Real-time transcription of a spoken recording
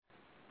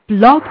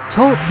Blog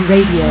Talk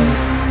Radio.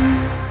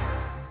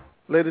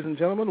 Ladies and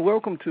gentlemen,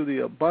 welcome to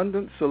the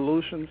Abundant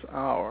Solutions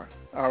Hour.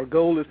 Our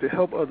goal is to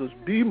help others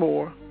be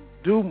more,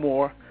 do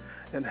more,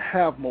 and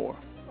have more.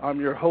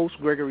 I'm your host,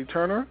 Gregory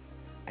Turner.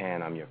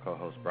 And I'm your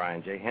co-host,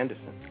 Brian J.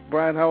 Henderson.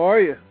 Brian, how are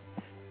you?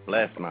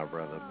 Blessed, my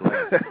brother.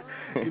 Blessed.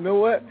 You know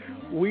what?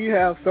 We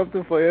have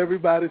something for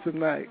everybody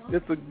tonight.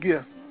 It's a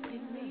gift.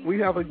 We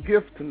have a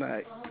gift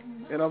tonight,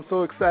 and I'm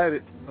so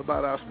excited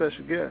about our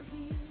special guest.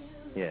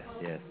 Yes,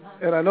 yes.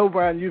 And I know,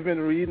 Brian, you've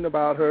been reading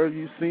about her.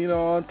 You've seen her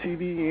on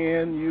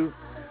TVN.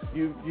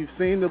 You've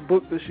seen the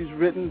book that she's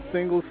written,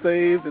 Single,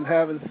 Saved, and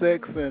Having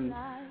Sex, and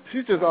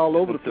she's just all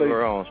over the place.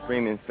 Her on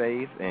Streaming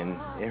Faith and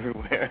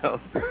everywhere else.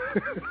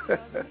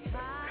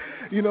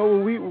 You know,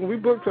 when we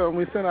booked her and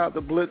we sent out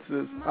the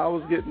blitzes, I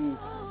was getting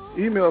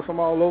emails from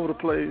all over the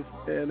place,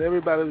 and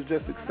everybody was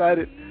just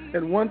excited.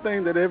 And one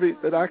thing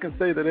that I can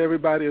say that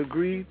everybody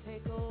agreed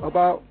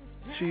about,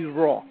 she's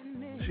raw.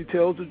 She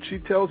tells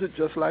it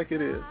just like it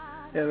is.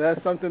 And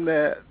that's something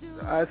that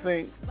I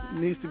think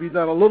needs to be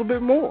done a little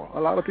bit more.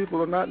 A lot of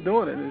people are not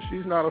doing it, and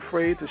she's not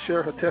afraid to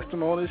share her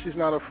testimony. She's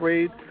not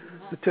afraid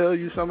to tell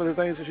you some of the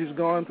things that she's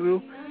gone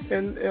through.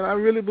 And I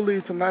really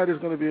believe tonight is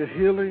going to be a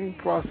healing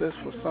process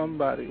for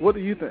somebody. What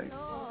do you think?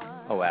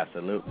 Oh,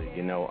 absolutely.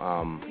 You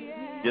know,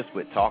 just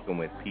with talking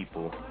with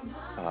people,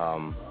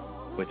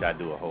 which I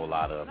do a whole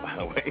lot of, by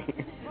the way,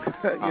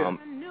 Yeah.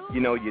 you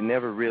know, you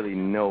never really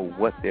know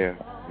what they're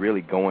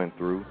really going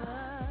through.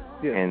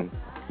 Yeah. And,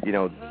 you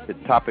know, the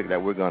topic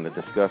that we're going to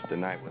discuss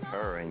tonight with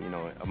her and, you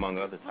know, among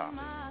other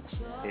topics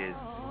is,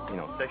 you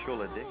know,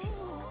 sexual addiction.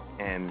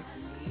 And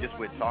just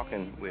with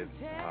talking with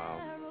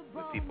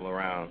people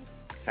around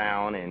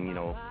town and, you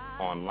know,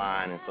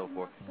 online and so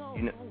forth,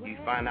 you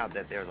find out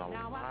that there's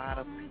a lot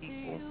of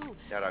people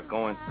that are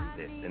going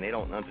through this, and they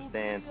don't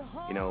understand,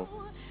 you know,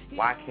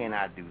 why can't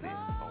I do this?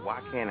 Or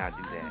why can't I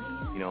do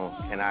that? You know,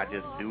 can I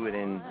just do it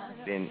and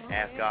then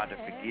ask God to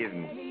forgive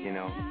me, you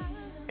know?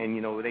 And,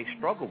 you know, they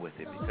struggle with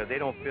it because they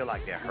don't feel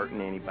like they're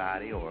hurting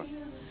anybody or,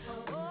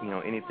 you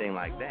know, anything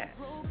like that.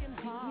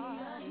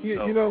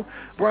 You know,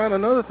 Brian,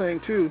 another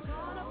thing, too,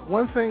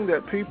 one thing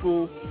that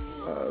people,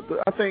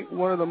 I think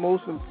one of the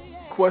most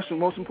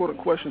important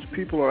questions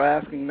people are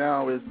asking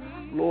now is,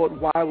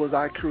 Lord, why was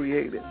I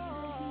created?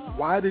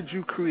 Why did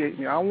you create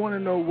me? I want to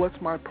know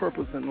what's my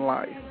purpose in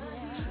life.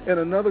 And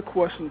another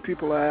question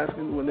people are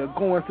asking when they're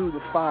going through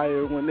the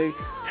fire, when they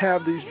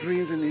have these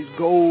dreams and these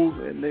goals,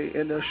 and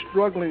they're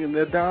struggling and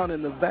they're down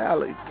in the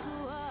valley,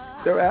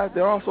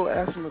 they're also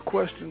asking the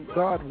question,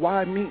 God,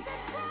 why me?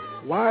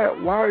 Why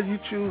are you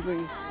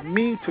choosing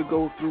me to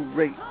go through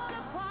rape?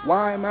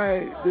 Why am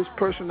I this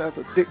person that's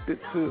addicted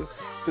to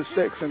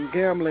sex and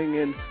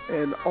gambling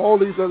and all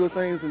these other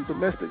things and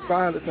domestic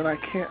violence, and I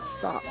can't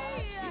stop?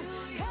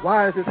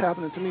 Why is this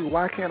happening to me?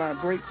 Why can't I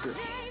break this?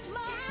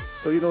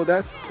 So, you know,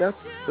 that's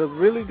a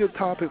really good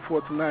topic for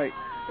tonight.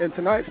 And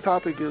tonight's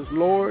topic is,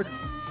 Lord,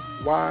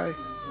 why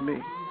me?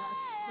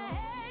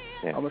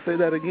 Yeah. I'm going to say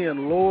that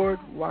again, Lord,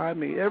 why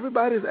me?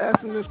 Everybody's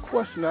asking this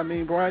question. I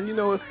mean, Brian, you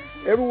know,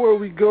 everywhere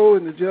we go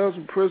in the jails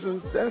and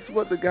prisons, that's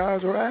what the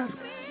guys are asking.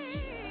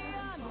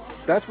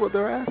 That's what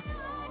they're asking.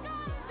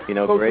 You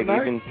know, so Greg,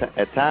 even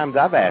at times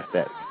I've asked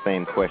that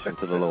same question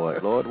to the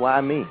Lord. Lord,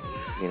 why me?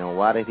 You know,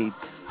 why did he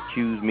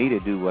choose me to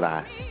do what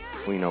I've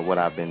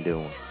been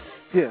doing?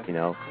 Yeah. You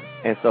know,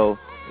 and so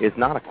it's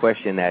not a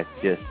question that's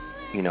just,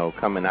 you know,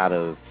 coming out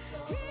of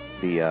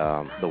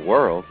the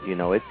world. You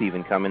know, it's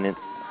even coming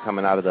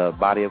out of the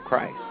body of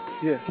Christ.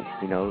 Yeah.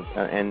 You know,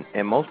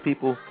 and most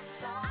people,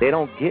 they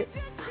don't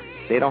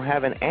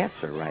have an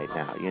answer right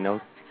now. You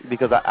know,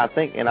 because I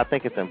think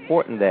it's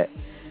important that,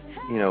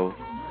 you know,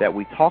 that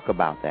we talk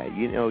about that.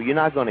 You know, you're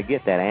not going to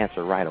get that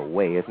answer right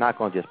away. It's not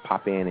going to just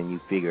pop in and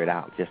you figure it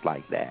out just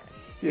like that.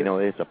 Yeah. You know,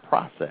 it's a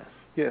process.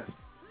 Yes.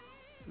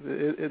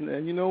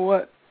 And you know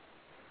what?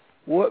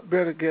 What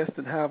better guest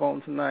to have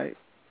on tonight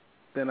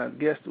than a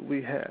guest that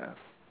we have?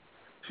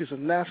 She's a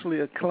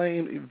nationally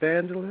acclaimed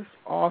evangelist,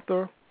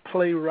 author,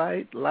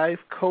 playwright, life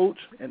coach,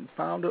 and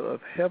founder of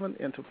Heaven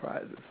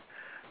Enterprises.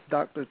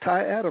 Dr.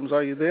 Ty Adams,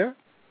 are you there?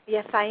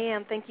 Yes, I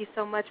am. Thank you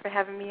so much for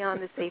having me on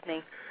this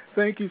evening.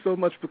 Thank you so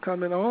much for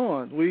coming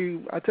on.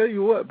 I tell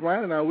you what,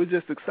 Brian and I, we're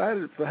just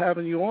excited for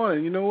having you on.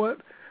 And you know what?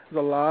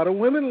 There's a lot of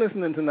women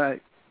listening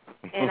tonight.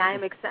 And I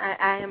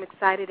am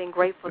excited and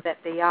grateful that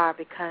they are,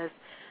 because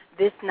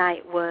this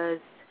night was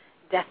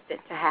destined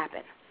to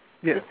happen.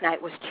 Yes. This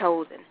night was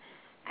chosen.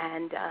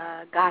 And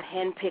God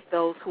handpicked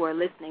those who are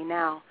listening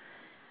now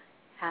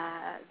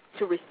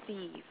to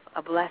receive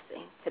a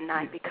blessing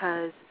tonight,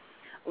 because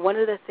one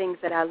of the things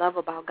that I love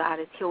about God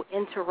is he'll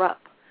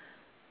interrupt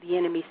the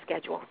enemy's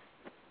schedule.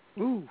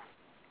 Ooh.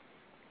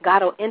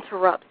 God will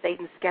interrupt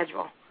Satan's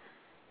schedule.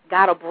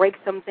 God will break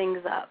some things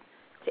up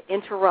to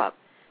interrupt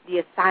the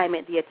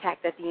assignment, the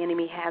attack that the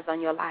enemy has on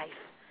your life.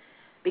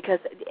 Because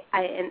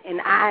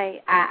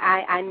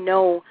I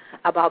know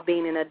about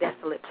being in a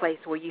desolate place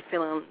where you're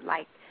feeling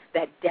like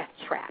that death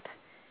trap.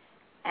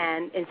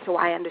 And so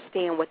I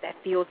understand what that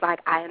feels like.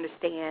 I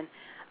understand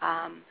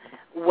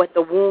what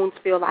the wounds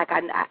feel like.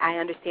 I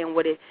understand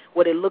what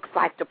it looks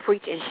like to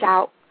preach and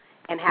shout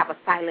and have a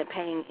silent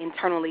pain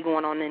internally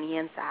going on in the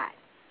inside.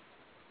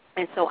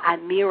 And so I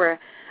mirror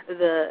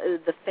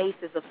the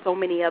faces of so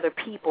many other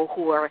people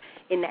who are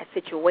in that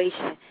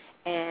situation,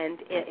 and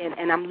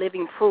I'm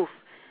living proof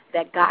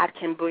that God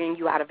can bring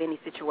you out of any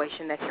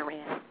situation that you're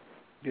in.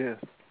 Yes,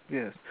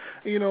 yes.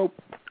 You know,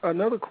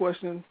 another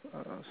question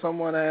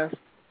someone asked,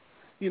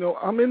 you know,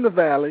 I'm in the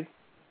valley.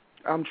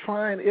 I'm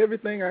trying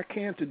everything I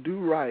can to do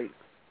right.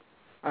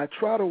 I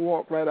try to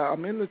walk right out.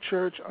 I'm in the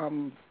church.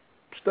 I'm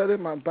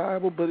studying my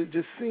Bible, but it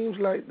just seems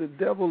like the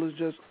devil is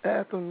just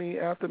after me,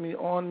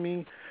 on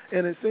me,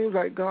 and it seems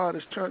like God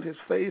has turned his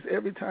face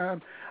every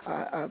time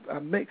I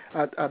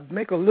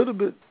make a little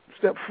bit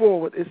step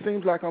forward. It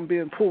seems like I'm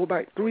being pulled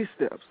back 3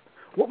 steps.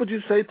 What would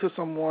you say to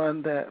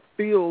someone that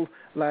feels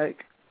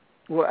like,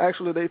 well,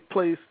 actually they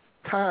place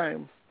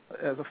time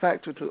as a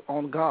factor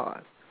on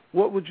God?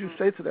 What would you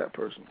say to that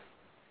person?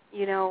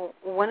 You know,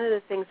 one of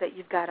the things that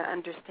you've got to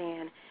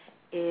understand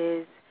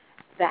is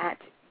that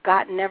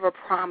God never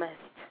promised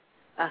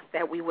us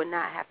that we would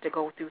not have to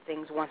go through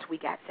things once we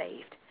got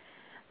saved.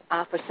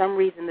 For some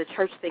reason, the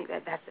church thinks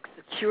that that's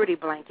a security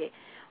blanket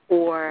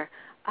or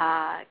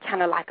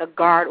kind of like a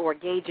guard or a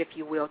gauge, if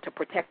you will, to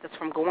protect us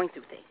from going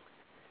through things.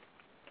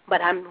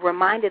 But I'm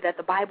reminded that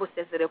the Bible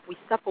says that if we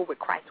suffer with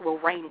Christ, we'll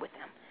reign with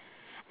him.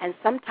 And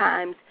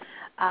sometimes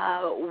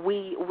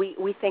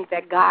we think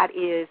that God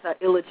is an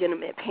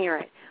illegitimate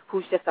parent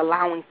who's just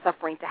allowing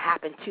suffering to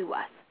happen to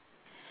us.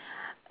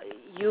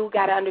 You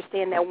got to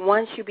understand that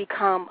once you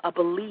become a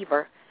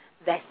believer,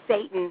 that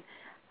Satan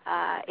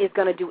is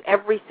going to do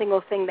every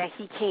single thing that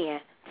he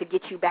can to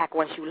get you back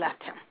once you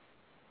left him.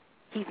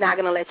 He's not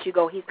going to let you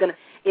go. He's going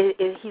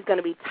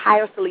to be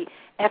tirelessly,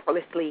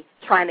 effortlessly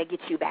trying to get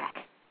you back.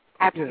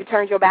 After you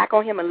turned your back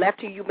on him and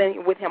left you, you've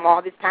been with him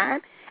all this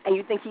time, and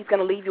you think he's going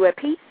to leave you at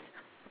peace?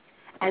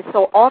 And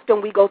so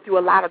often we go through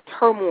a lot of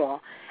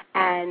turmoil,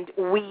 and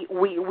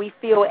we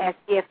feel as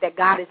if that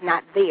God is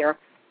not there.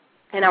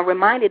 And I'm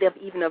reminded of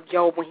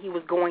Job when he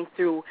was going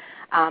through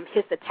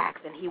his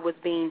attacks, and he was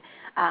being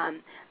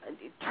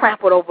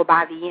trampled over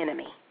by the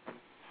enemy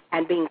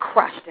and being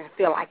crushed and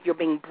feel like you're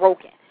being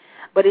broken.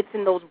 But it's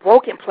in those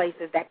broken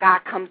places that God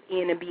comes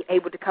in and be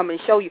able to come and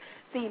show you.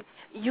 See,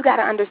 you got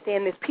to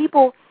understand this.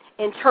 People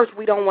in church,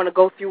 we don't want to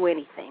go through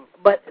anything.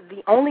 But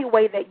the only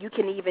way that you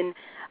can even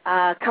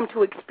come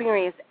to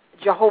experience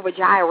Jehovah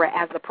Jireh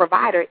as a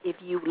provider if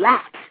you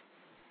lack.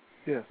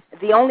 Yes.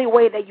 The only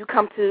way that you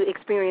come to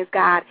experience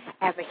God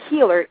as a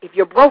healer if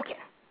you're broken.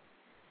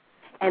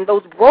 And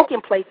those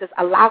broken places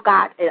allow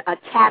God a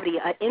cavity,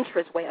 an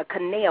entranceway, a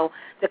canal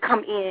to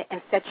come in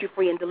and set you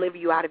free and deliver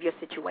you out of your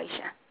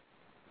situation.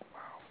 Wow.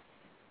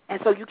 And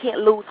so you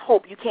can't lose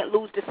hope. You can't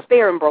lose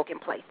despair in broken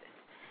places.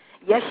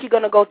 Yes, you're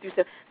going to go through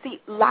stuff.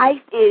 See,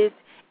 life is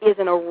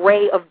an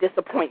array of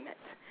disappointments.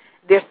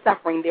 There's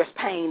suffering, there's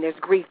pain, there's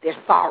grief, there's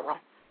sorrow.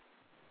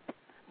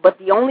 But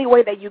the only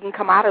way that you can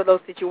come out of those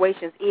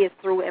situations is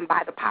through and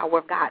by the power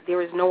of God.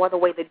 There is no other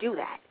way to do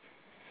that.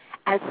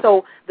 And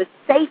so the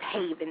safe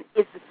haven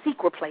is the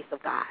secret place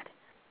of God.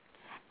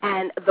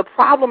 And the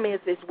problem is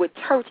with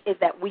church is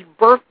that we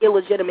birth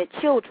illegitimate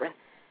children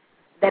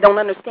that don't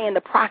understand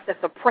the process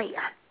of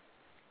prayer,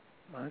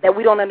 that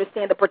we don't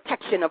understand the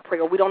protection of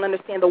prayer, we don't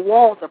understand the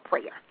walls of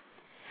prayer.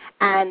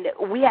 And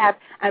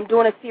I'm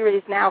doing a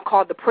series now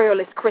called The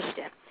Prayerless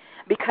Christian,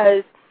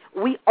 because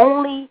we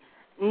only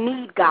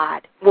need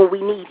God when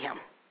we need him.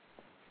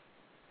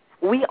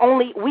 We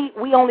only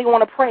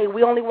want to pray.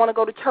 We only want to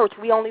go to church.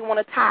 We only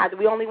want to tithe.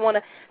 We only want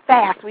to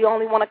fast. We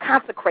only want to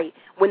consecrate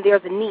when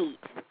there's a need.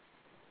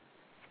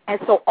 And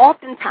so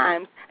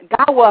oftentimes,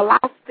 God will allow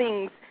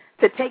things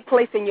to take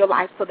place in your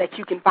life so that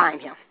you can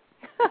find him.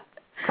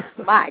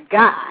 My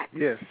God.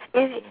 Yes.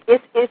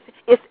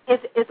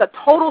 It's a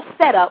total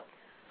setup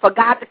for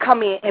God to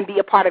come in and be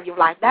a part of your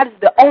life. That is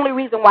the only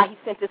reason why he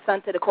sent his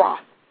son to the cross.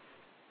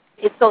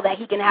 It's so that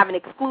he can have an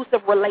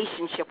exclusive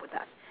relationship with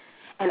us.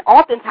 And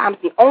oftentimes,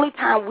 the only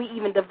time we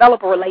even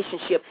develop a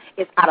relationship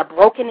is out of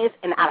brokenness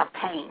and out of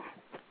pain.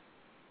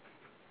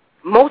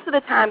 Most of the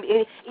time,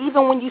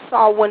 even when you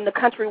saw when the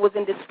country was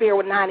in despair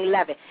with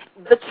 9/11,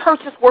 the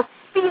churches were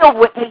filled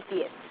with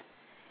atheists.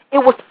 It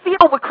was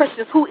filled with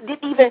Christians who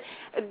didn't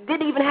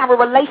even have a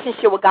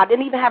relationship with God,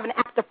 didn't even have an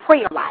active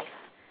prayer life.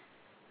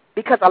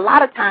 Because a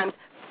lot of times,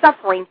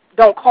 suffering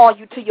don't call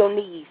you to your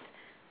knees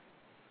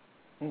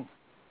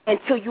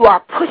until you are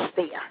pushed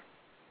there,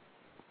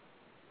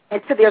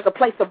 until there's a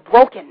place of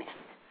brokenness.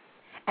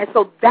 And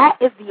so that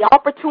is the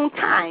opportune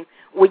time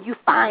where you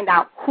find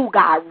out who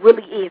God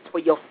really is for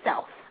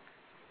yourself.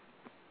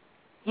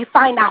 You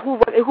find out who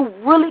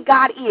really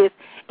God is,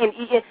 and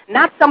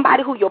not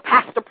somebody who your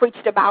pastor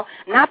preached about,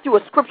 not through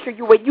a scripture,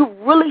 where you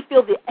really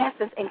feel the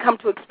essence and come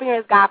to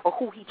experience God for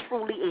who he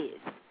truly is.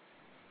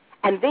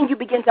 And then you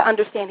begin to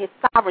understand his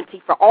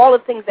sovereignty for all the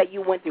things that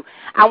you went through.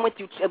 I went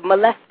through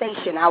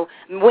molestation. I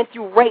went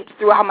through rape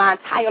throughout my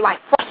entire life,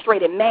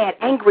 frustrated, mad,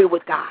 angry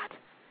with God,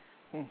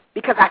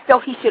 because I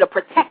felt he should have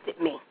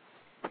protected me.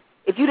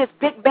 If you this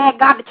big bad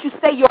God that you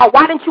say you are,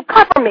 why didn't you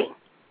cover me?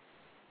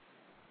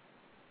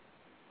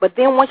 But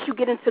then once you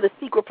get into the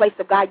secret place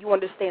of God, you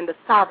understand the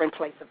sovereign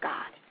place of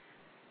God.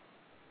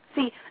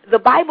 See, the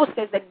Bible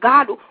says that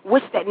God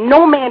wished that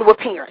no man would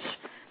perish.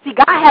 See,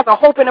 God has a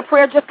hope and a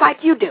prayer just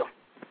like you do.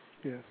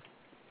 Yes.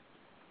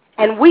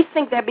 And we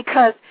think that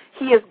because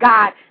he is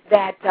God,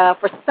 that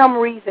for some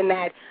reason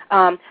that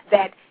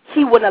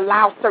he would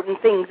allow certain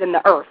things in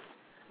the earth.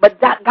 But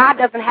that God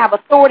doesn't have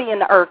authority in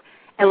the earth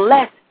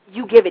unless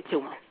you give it to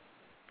him.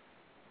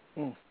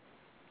 Mm.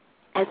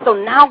 And so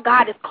now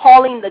God is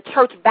calling the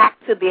church back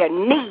to their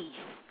knees.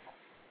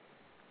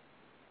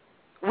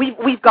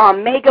 We've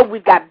gone mega.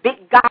 We've got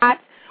big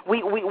gods.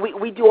 We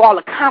do all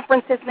the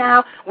conferences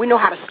now. We know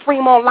how to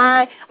stream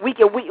online. We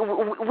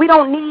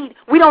don't need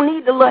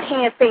the little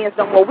hand fans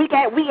no more. We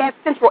have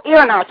central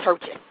air in our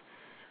churches.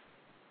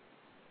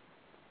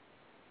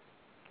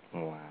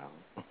 Wow.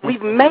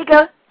 We've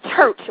mega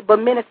church but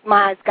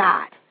minimize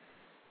God.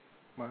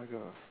 My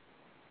God.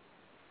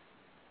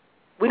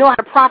 We know how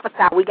to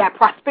prophesy. We got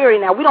prosperity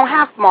now. We don't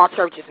have small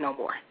churches no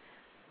more.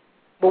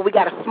 But we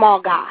got a small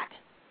God.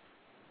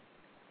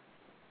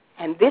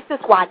 And this is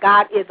why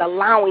God is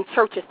allowing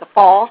churches to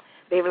fall.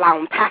 They're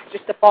allowing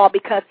pastors to fall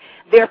because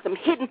there are some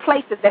hidden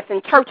places that's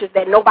in churches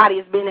that nobody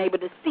has been able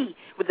to see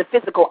with the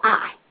physical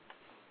eye.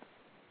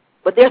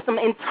 But there's some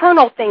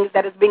internal things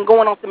that has been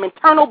going on, some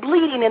internal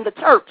bleeding in the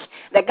church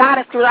that God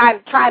is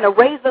trying to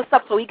raise us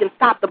up so he can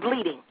stop the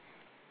bleeding.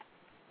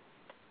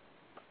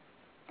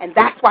 And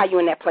that's why you're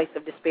in that place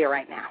of despair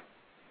right now.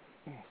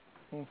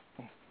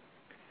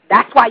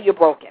 That's why you're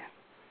broken.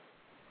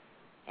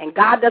 And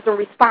God doesn't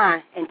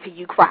respond until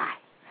you cry.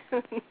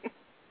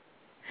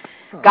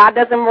 God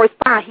doesn't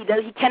respond. He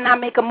cannot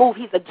make a move.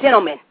 He's a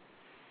gentleman.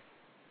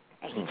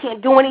 And he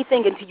can't do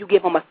anything until you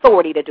give him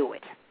authority to do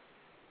it.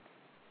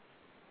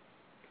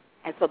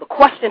 And so the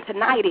question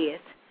tonight is,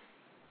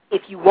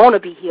 if you want to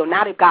be healed,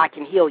 not if God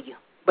can heal you,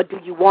 but do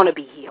you want to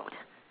be healed?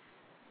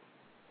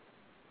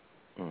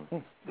 Mm-hmm.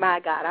 My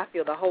God, I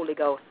feel the Holy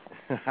Ghost.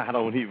 I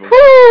don't even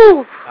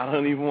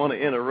want to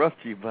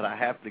interrupt you, but I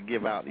have to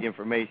give out the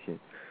information.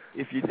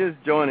 If you're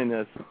just joining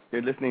us,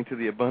 you're listening to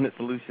the Abundant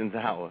Solutions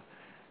Hour.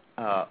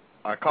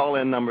 Our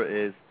call-in number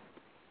is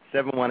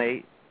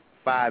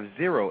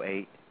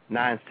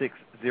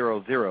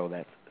 718-508-9600.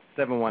 That's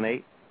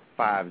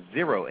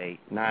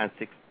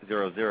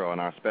 718-508-9600.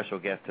 And our special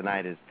guest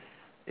tonight is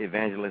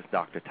Evangelist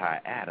Dr.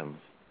 Ty Adams.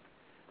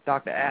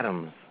 Dr.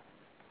 Adams,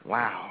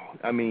 wow.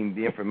 I mean,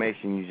 the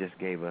information you just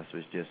gave us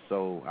was just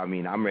so,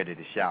 I'm ready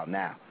to shout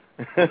now.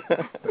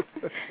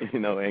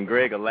 And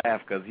Greg will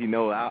laugh because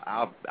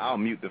I'll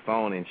mute the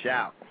phone and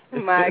shout.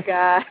 My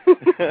God.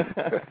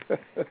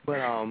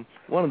 But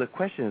one of the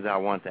questions I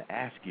want to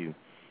ask you,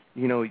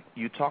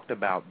 you talked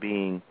about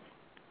being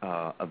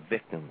a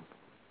victim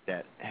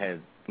that has,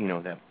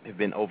 that have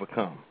been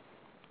overcome,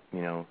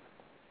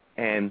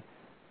 and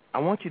I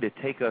want you to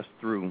take us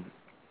through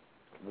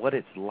what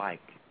it's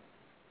like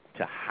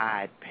to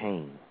hide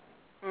pain.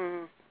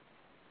 Mm.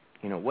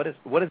 What is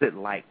it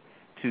like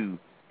to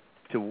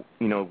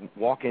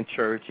walk in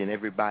church and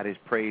everybody's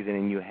praising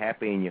and you're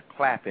happy and you're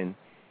clapping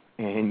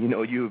and,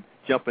 you're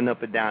jumping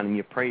up and down and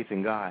you're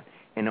praising God,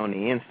 and on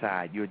the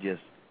inside you're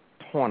just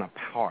torn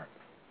apart.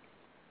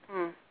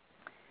 Mm.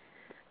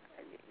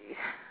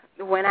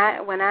 When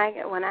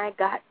I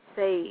got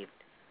saved,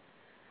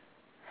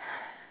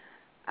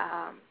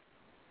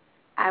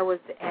 I was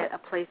at a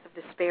place of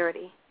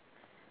disparity.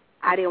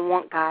 I didn't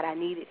want God. I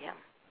needed him.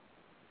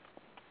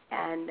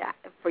 And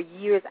for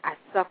years I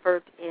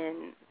suffered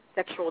in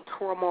sexual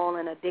turmoil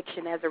and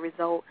addiction as a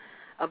result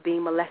of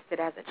being molested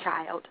as a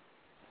child.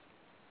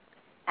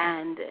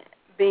 And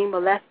being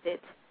molested,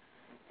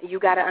 you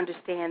got to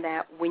understand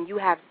that when you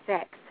have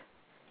sex,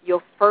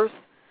 your first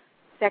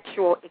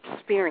sexual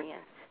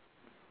experience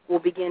will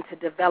begin to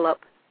develop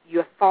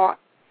your thought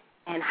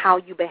and how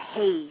you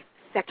behave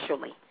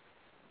sexually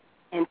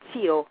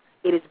until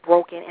it is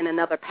broken and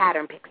another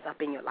pattern picks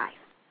up in your life.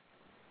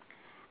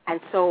 And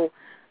so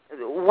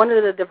one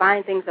of the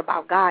divine things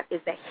about God is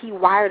that he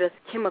wired us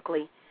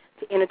chemically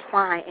to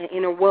intertwine and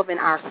interwoven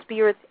our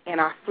spirits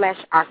and our flesh,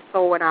 our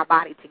soul, and our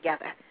body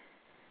together.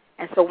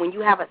 And so when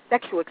you have a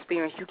sexual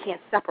experience, you can't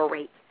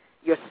separate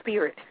your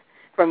spirit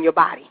from your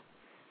body.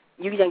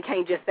 You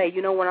can't just say,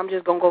 you know what, I'm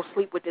just going to go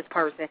sleep with this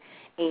person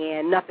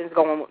and nothing's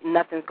going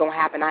to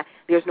happen.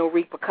 There's no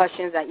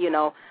repercussions.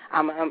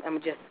 I'm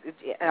going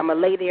to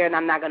lay there and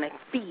I'm not going to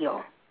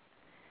feel.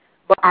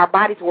 But our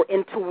bodies were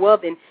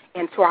interwoven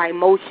into our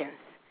emotions,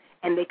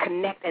 and they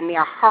connect and they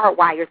are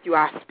hardwired through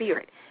our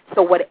spirit.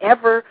 So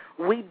whatever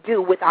we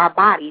do with our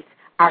bodies,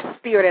 our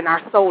spirit and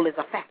our soul is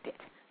affected.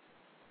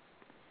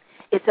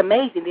 It's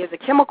amazing. There's a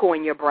chemical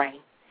in your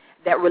brain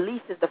that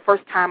releases the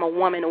first time a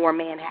woman or a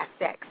man has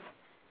sex.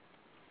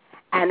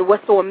 And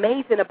what's so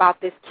amazing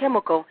about this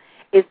chemical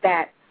is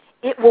that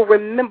it will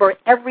remember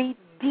every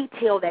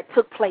detail that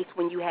took place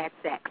when you had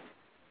sex,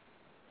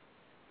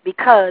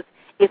 because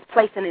it's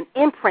placing an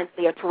imprint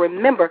there to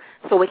remember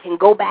so it can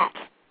go back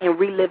and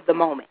relive the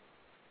moment.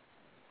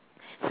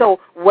 So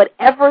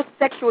whatever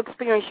sexual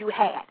experience you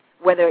had,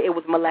 whether it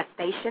was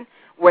molestation,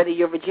 whether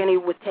your virginity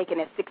was taken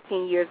at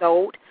 16 years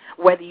old,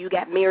 whether you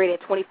got married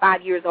at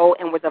 25 years old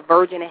and was a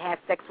virgin and had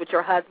sex with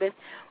your husband,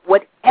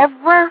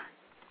 whatever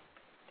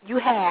you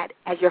had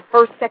as your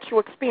first sexual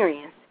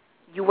experience,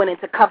 you went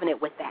into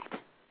covenant with that.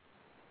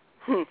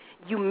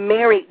 You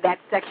married that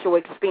sexual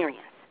experience.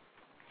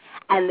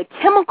 And the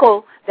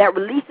chemical that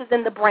releases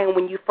in the brain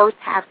when you first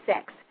have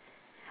sex,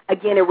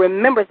 again, it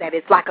remembers that.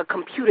 It's like a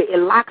computer. It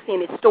locks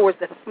in. It stores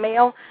the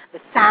smell, the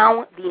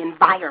sound, the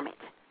environment.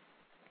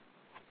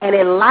 And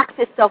it locks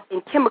itself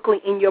in chemically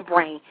in your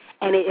brain,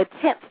 and it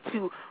attempts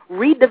to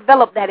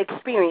redevelop that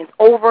experience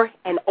over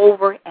and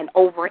over and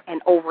over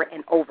and over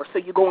and over. So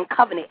you go in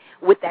covenant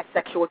with that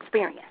sexual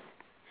experience.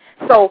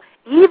 So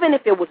even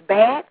if it was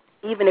bad,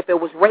 even if it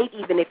was rape,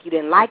 even if you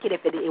didn't like it,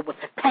 if it was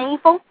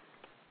painful,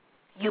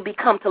 you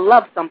become to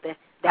love something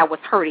that was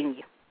hurting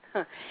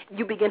you.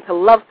 You begin to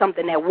love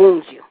something that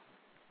wounds you.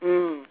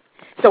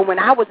 So when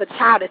I was a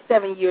child at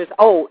 7 years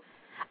old,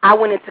 I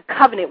went into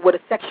covenant with a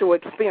sexual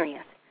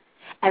experience.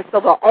 And so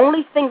the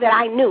only thing that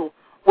I knew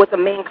was a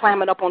man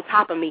climbing up on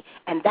top of me,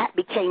 and that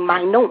became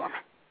my norm.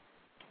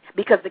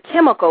 Because the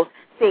chemicals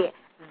said,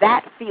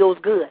 that feels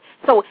good.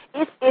 So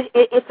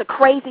it's a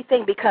crazy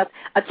thing because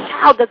a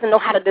child doesn't know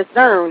how to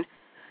discern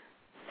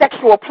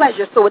sexual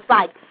pleasure. So it's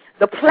like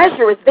the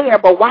pleasure is there,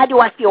 but why do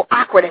I feel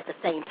awkward at the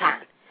same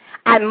time?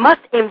 I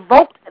must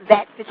invoke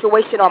that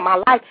situation on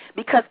my life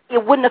because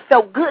it wouldn't have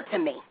felt good to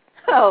me.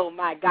 Oh,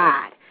 my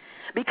God.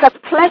 Because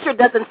pleasure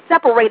doesn't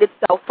separate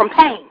itself from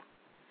pain.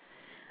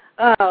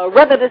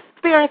 Whether the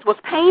experience was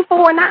painful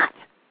or not,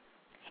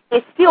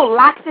 it still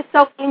locks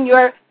itself in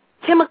your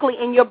chemically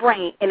in your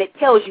brain, and it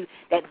tells you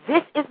that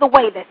this is the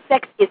way that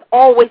sex is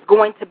always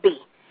going to be.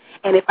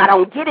 And if I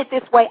don't get it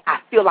this way, I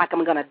feel like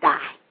I'm going to die.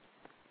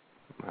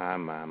 My.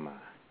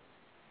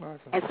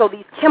 And so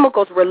these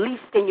chemicals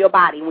released in your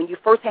body when you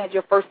first had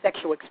your first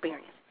sexual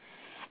experience.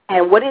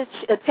 And what it's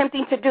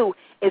attempting to do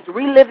is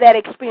relive that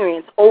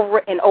experience over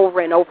and over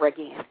and over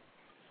again.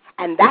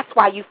 And that's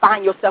why you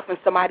find yourself in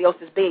somebody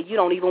else's bed. You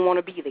don't even want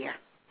to be there.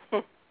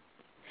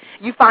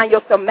 You find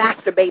yourself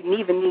masturbating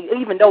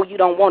even though you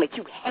don't want it.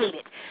 You hate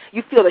it.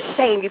 You feel the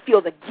shame. You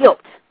feel the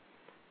guilt.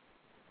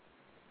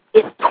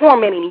 It's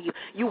tormenting you.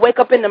 You wake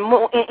up in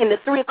the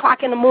 3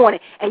 o'clock in the morning,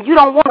 and you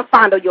don't want to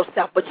fondle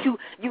yourself, but you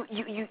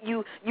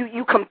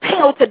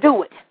compelled to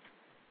do it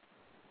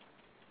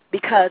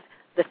because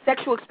the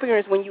sexual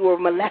experience when you were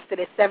molested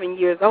at 7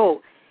 years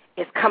old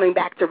is coming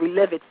back to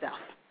relive itself.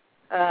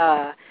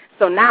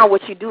 So now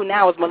what you do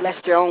now is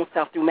molest your own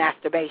self through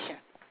masturbation.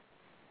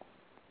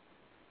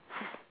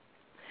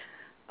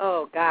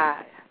 Oh,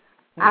 God.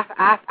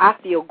 I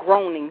feel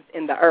groanings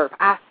in the earth.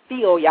 I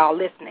feel y'all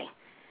listening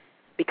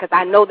because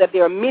I know that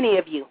there are many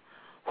of you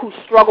who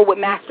struggle with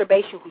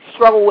masturbation, who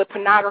struggle with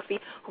pornography,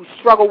 who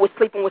struggle with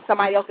sleeping with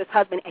somebody else's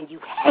husband, and you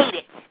hate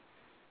it,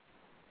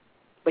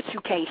 but you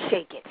can't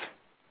shake it.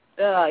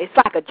 It's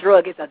like a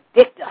drug. It's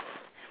addictive.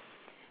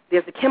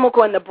 There's a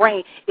chemical in the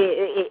brain.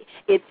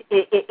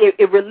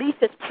 It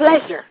releases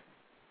pleasure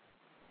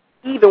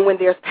even when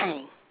there's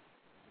pain.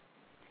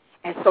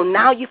 And so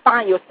now you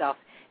find yourself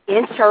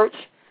in church,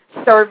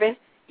 serving,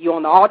 you're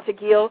on the altar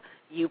guild,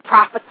 you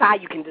prophesy,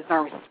 you can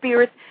discern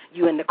spirits,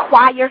 you're in the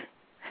choir,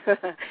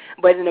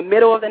 but in the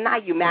middle of the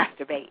night you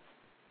masturbate.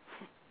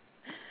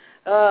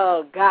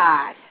 Oh,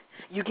 God.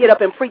 You get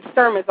up and preach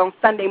sermons on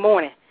Sunday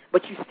morning,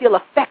 but you're still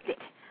affected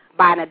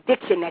by an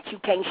addiction that you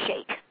can't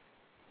shake.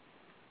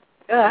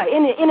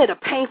 Isn't it a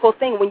painful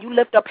thing when you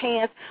lift up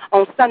hands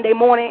on Sunday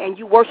morning and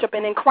you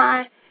worshiping and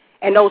crying,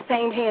 and those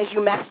same hands you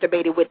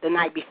masturbated with the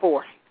night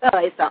before?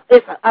 It's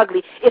an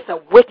ugly, it's a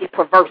wicked,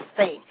 perverse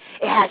thing.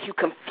 It has you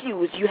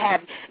confused. You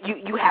have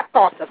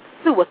thoughts of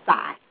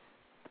suicide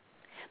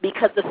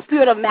because the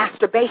spirit of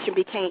masturbation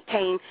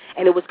came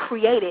and it was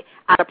created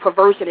out of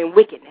perversion and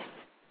wickedness.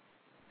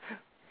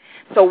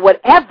 So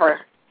whatever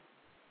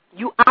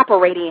you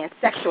operate in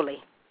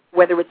sexually,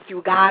 whether it's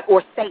through God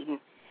or Satan,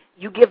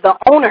 you give the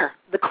owner,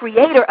 the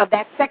creator of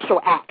that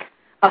sexual act,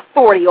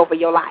 authority over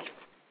your life.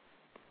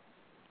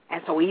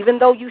 And so even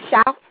though you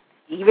shout,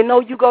 even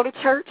though you go to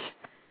church,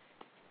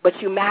 but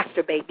you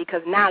masturbate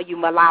because now you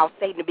allow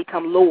Satan to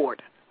become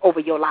Lord over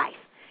your life.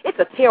 It's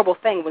a terrible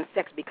thing when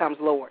sex becomes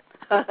Lord.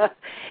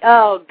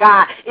 Oh,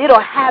 God.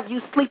 It'll have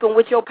you sleeping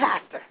with your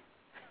pastor.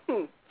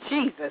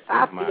 Jesus,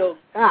 I feel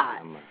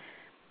God.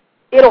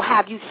 It'll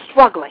have you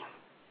struggling.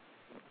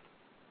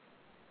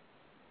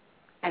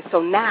 And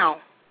so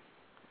now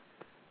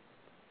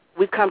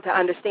we've come to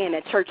understand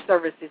that church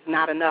service is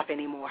not enough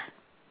anymore.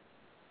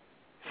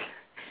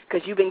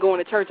 Because you've been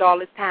going to church all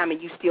this time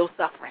and you're still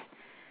suffering.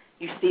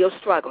 You're still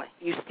struggling.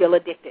 You're still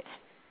addicted.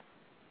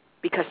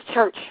 Because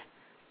church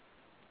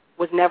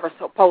was never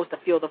supposed to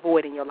fill the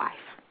void in your life.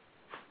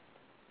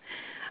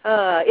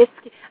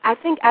 I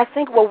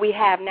think what we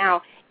have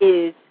now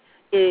is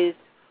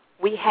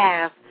we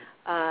have,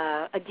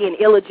 again,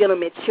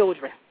 illegitimate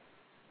children.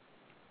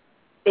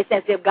 It's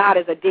as if God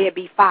is a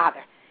deadbeat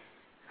father.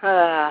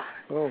 Oh,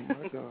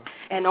 my God.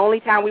 And the only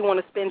time we want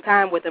to spend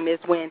time with him is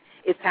when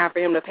it's time for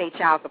him to pay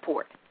child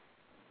support.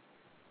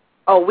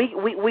 Oh, we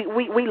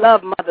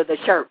love Mother the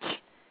Church.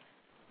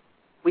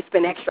 We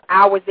spend extra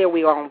hours there.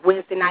 We are on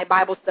Wednesday night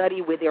Bible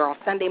study. We're there on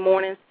Sunday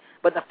mornings.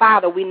 But the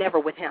Father, we never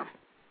with him.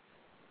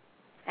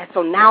 And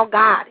so now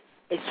God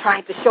is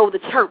trying to show the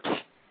church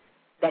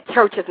that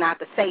church is not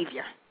the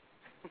Savior.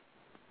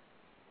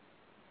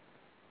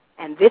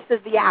 And this is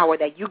the hour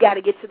that you got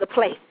to get to the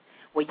place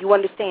where you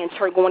understand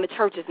going to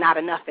church is not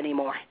enough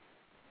anymore.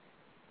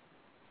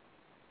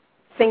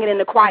 Singing in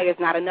the choir is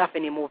not enough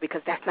anymore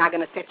because that's not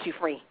going to set you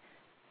free.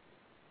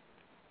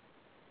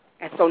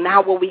 And so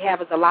now what we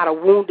have is a lot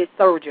of wounded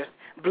soldiers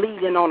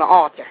bleeding on the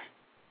altar.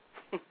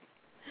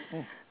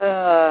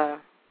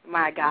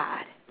 My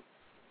God.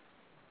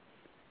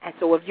 And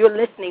so if you're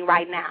listening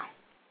right now,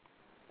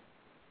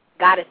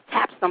 God has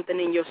tapped something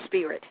in your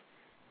spirit.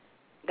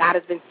 God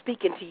has been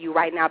speaking to you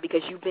right now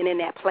because you've been in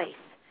that place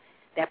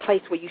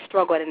where you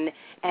struggled.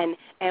 And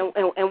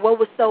what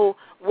was so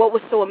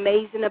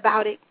amazing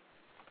about it?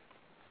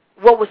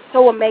 What was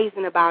so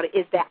amazing about it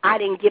is that I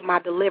didn't get my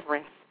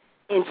deliverance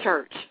in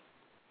church.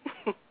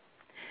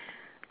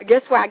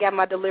 Guess where I got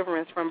my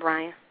deliverance from,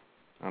 Brian?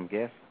 I'm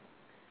guessing.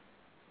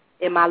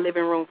 In my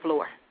living room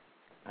floor.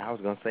 I was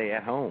going to say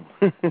at home.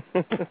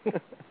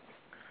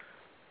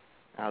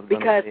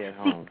 Because,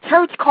 see,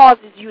 church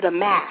causes you to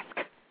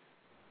mask.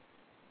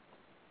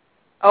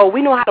 Oh,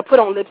 we know how to put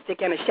on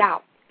lipstick and a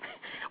shout.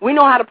 We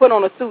know how to put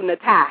on a suit and a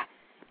tie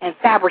and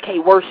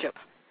fabricate worship.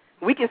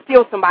 We can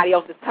steal somebody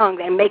else's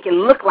tongue and make it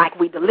look like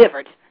we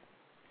delivered.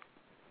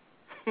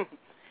 And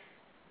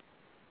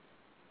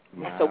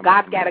so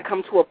God's got to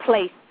come to a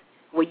place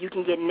where you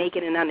can get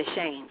naked and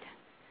unashamed.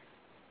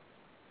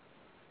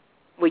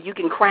 Where you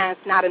can cry and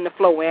snot in the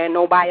floor and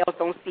nobody else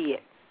don't see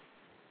it.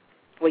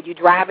 Where you're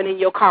driving in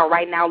your car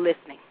right now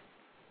listening.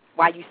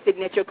 While you're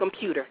sitting at your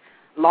computer,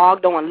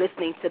 logged on,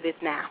 listening to this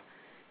now.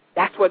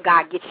 That's where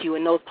God gets you,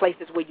 in those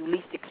places where you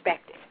least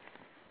expect it.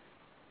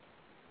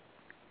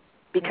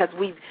 Because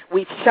we've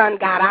shunned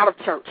God out of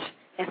church.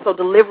 And so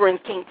deliverance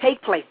can't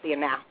take place there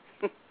now.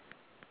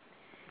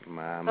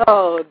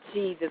 Oh,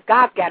 Jesus.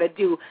 God's got to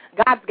do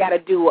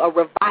a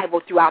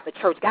revival throughout the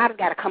church. God's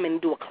got to come in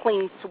and do a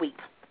clean sweep.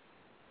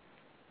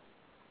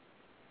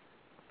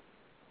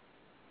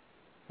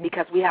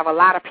 Because we have a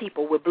lot of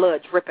people with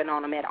blood dripping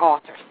on them at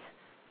altars.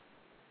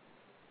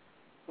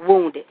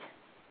 Wounded.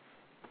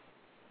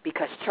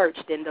 Because church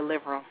didn't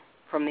deliver them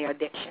from their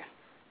addiction.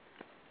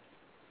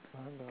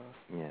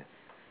 Yes.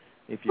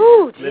 If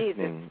you're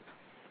listening,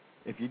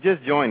 if you're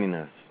just joining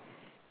us,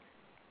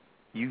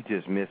 you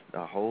just missed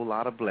a whole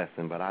lot of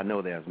blessing, but I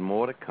know there's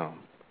more to come.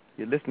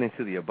 You're listening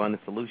to the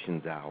Abundant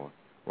Solutions Hour,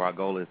 where our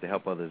goal is to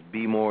help others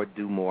be more,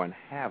 do more, and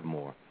have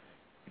more.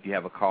 If you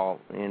have a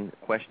call-in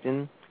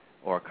question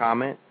or a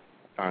comment,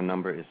 our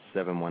number is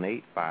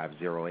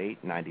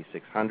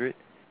 718-508-9600.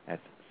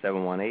 That's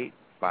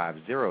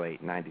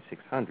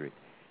 718-508-9600.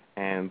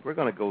 And we're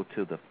going to go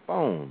to the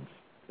phones,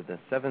 to the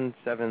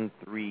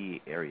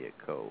 773 area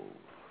code.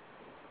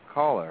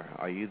 Caller,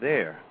 are you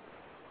there?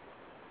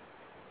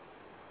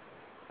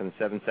 In the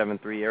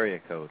 773 area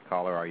code.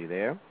 Caller, are you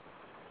there?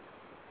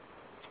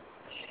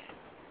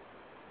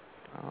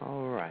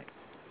 All right.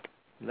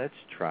 Let's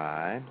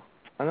try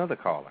another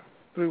caller.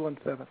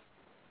 317.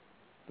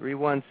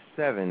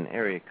 317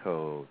 area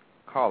code.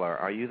 Caller,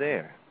 are you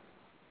there?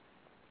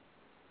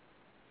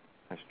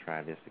 Let's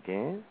try this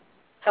again.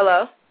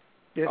 Hello?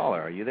 Yes.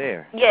 Caller, are you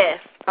there? Yes,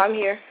 I'm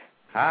here.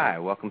 Hi,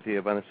 welcome to the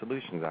Abundant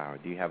Solutions Hour.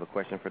 Do you have a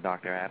question for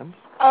Dr. Adams?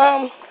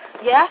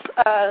 Yes,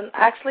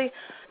 actually,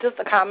 just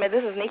a comment.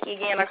 This is Nikki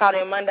again. I called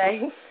in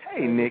Monday.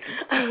 Hey, Nikki.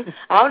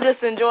 I'm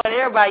just enjoying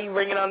everybody you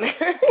bringing on there.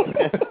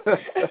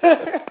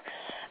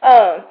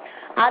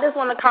 I just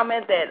want to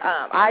comment that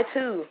I,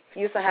 too,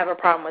 used to have a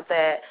problem with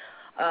that.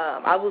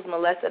 I was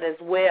molested as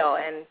well,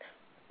 and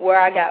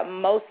where I got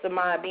most of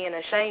my being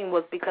ashamed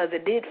was because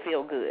it did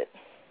feel good.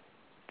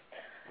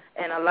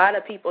 And a lot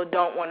of people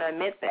don't want to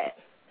admit that.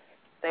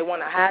 They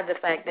want to hide the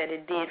fact that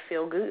it did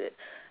feel good.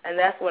 And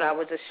that's what I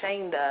was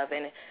ashamed of.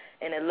 And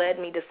it led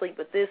me to sleep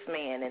with this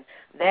man and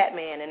that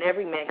man and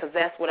every man, because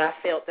that's what I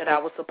felt that I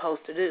was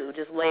supposed to do,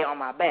 just lay on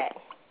my back.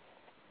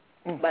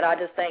 But I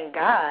just thank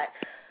God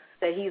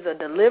that he's a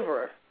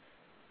deliverer.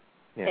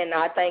 Yeah. And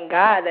I thank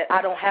God that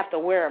I don't have to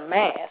wear a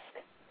mask.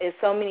 There's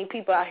so many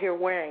people out here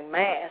wearing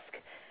masks,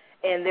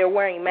 and they're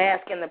wearing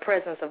masks in the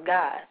presence of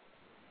God.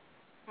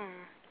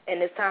 And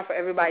it's time for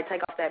everybody to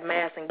take off that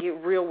mask and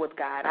get real with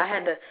God.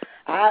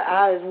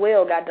 I as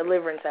well got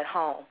deliverance at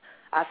home.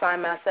 I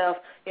find myself,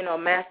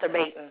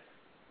 masturbating,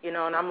 and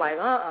I'm like,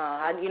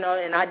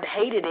 and I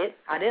hated it.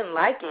 I didn't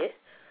like it.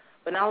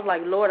 But I was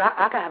like, Lord,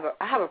 I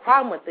have a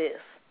problem with this.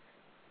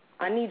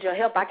 I need your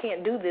help. I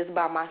can't do this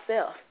by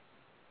myself.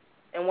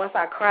 And once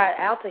I cried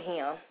out to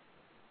him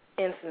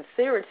in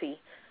sincerity,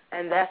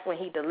 and that's when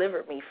he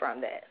delivered me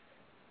from that.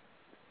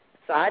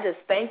 So I just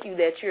thank you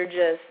that you're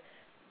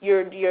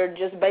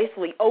just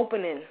basically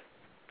opening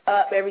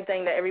up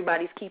everything that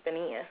everybody's keeping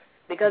in.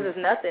 because it's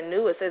nothing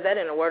new. It says that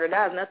in the Word of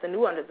God. It's nothing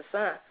new under the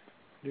sun.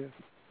 Yes.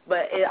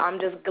 But I'm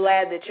just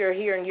glad that you're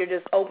here and you're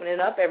just opening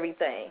up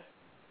everything.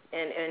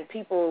 And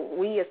people,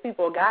 we as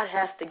people of God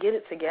has to get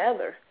it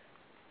together.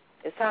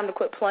 It's time to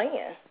quit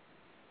playing.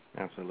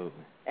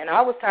 Absolutely. And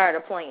I was tired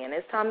of playing.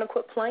 It's time to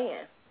quit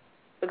playing.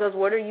 Because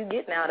what are you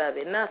getting out of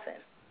it? Nothing.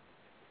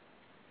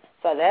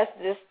 So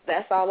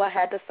that's all I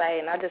had to say.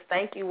 And I just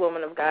thank you,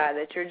 woman of God,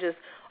 that you're just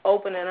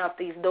opening up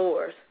these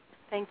doors.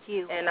 Thank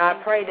you. And I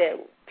pray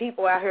that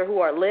people out here who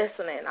are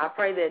listening, I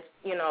pray that,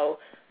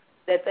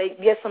 that they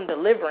get some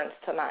deliverance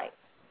tonight.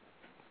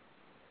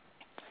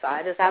 So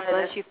I just God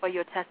bless you for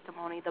your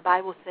testimony. The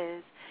Bible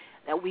says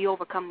that we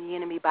overcome the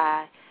enemy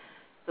by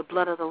the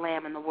blood of the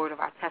Lamb and the word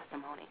of our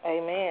testimony.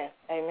 Amen.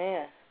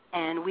 Amen.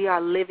 And we are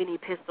living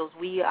epistles.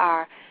 We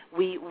are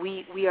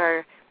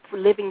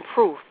living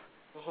proof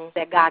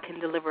that God can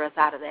deliver us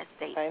out of that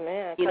state.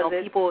 Amen.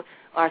 People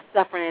are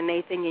suffering and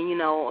they thinking,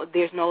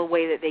 there's no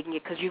way that they can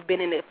get, because you've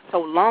been in it so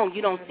long,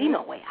 you don't see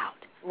no way out.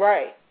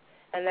 Right.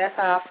 And that's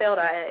how I felt.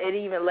 It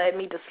even led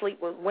me to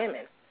sleep with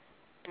women.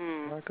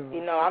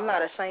 I'm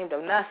not ashamed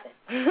of nothing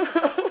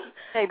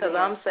because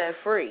I'm set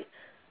free.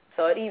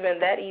 So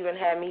that even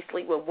had me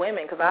sleep with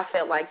women because I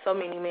felt like so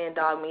many men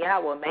dogged me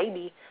out. Well,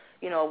 maybe,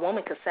 a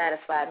woman could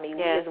satisfy me.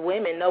 Yes. We as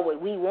women know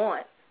what we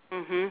want.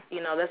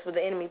 That's what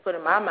the enemy put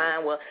in my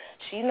mind. Well,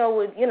 she know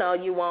what,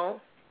 you want.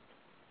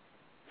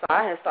 So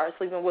I had started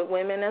sleeping with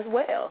women as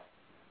well.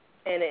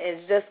 And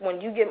it's just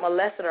when you get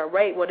molested or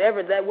raped,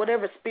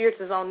 whatever spirits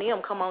is on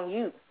them come on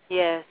you.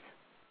 Yes.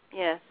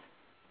 Yes.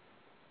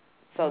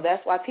 So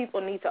that's why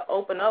people need to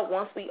open up.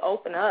 Once we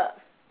open up,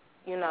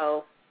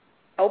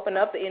 open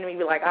up, the enemy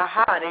be like,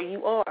 aha, there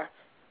you are,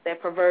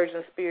 that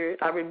perversion spirit.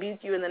 I rebuke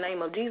you in the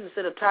name of Jesus.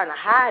 Instead of trying to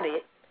hide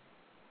it,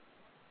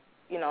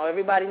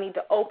 everybody need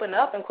to open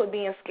up and quit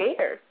being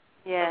scared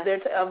of their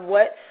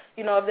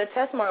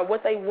testimony, of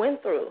what they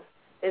went through.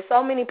 There's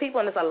so many people,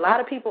 and there's a lot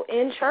of people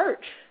in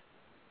church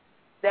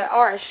that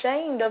are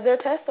ashamed of their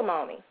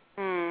testimony.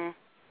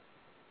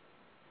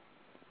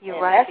 You're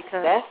right,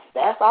 because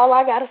that's all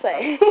I gotta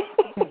say.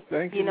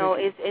 Thank you.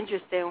 It's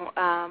interesting.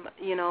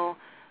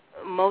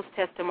 Most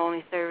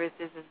testimony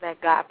services is that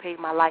God paid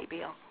my light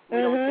bill. We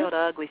don't tell the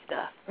ugly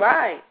stuff.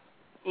 Right.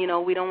 We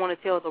don't want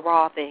to tell the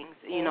raw things.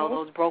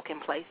 Those broken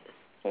places.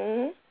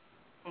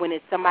 When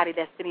it's somebody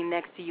that's sitting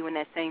next to you in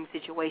that same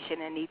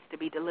situation and needs to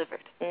be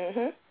delivered.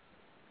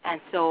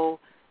 And so,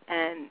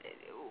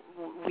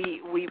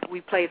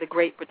 we play the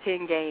great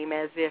pretend game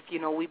as if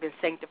we've been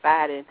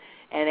sanctified and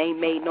ain't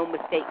made no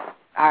mistakes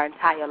our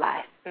entire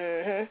life.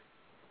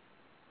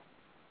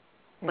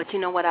 But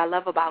what I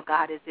love about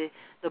God is that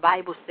the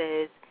Bible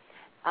says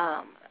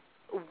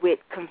with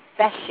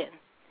confession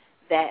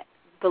that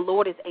the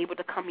Lord is able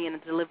to come in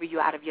and deliver you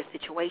out of your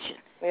situation.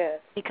 Yes.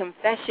 The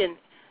confession,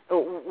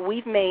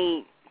 we've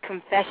made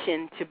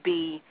confession to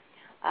be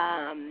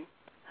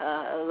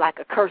like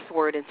a curse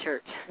word in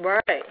church.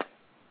 Right.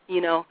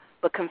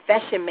 But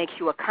confession makes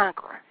you a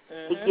conqueror.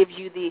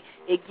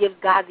 It gives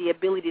God the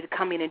ability to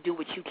come in and do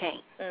what you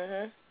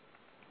can't.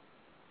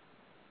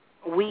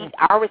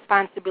 Our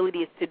responsibility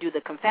is to do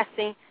the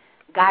confessing.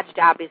 God's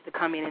job is to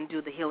come in and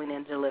do the healing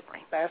and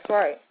delivering. That's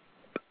right.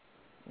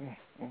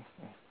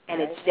 And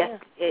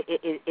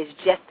it's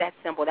just that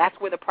simple. That's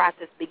where the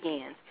process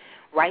begins,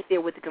 right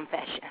there with the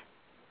confession.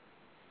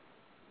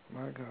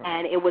 My God.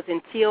 And it was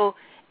until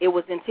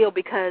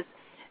because,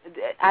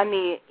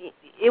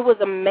 it was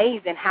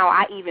amazing how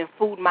I even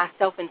fooled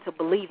myself into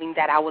believing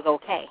that I was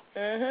okay.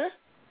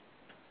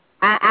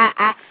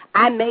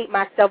 I made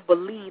myself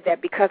believe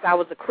that because I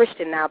was a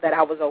Christian now that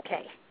I was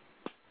okay.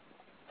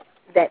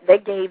 That they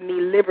gave me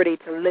liberty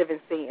to live in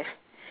sin.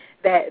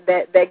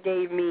 That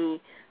gave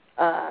me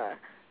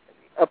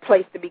a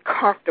place to be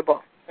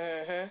comfortable.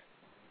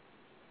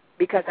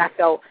 Because I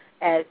felt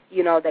as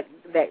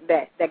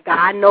that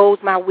God knows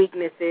my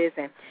weaknesses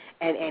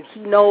and He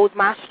knows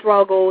my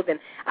struggles, and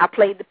I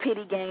played the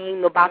pity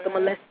game about the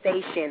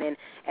molestation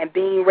and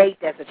being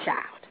raped as a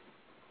child.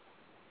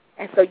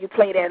 And so you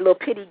play that little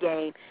pity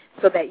game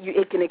so that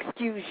it can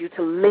excuse you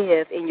to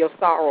live in your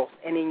sorrows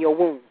and in your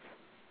wounds.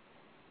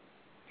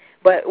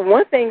 But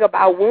one thing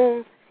about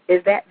wounds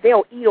is that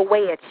they'll eat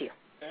away at you.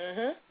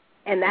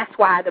 And that's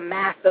why the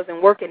mask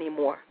doesn't work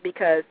anymore,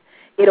 because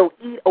it'll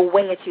eat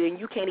away at you and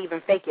you can't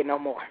even fake it no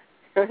more.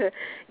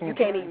 You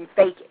can't even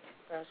fake it.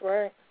 That's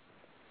right.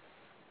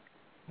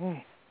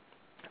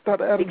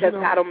 Dr. Adams, because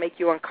God will make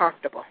you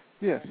uncomfortable.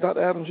 Yes,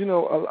 Dr. Adams,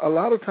 a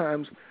lot of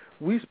times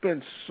we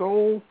spend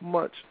so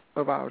much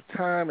of our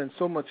time and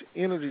so much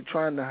energy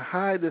trying to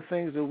hide the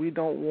things that we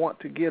don't want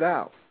to get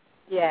out.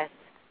 Yes.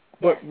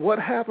 But what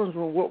happens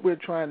when what we're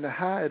trying to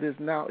hide is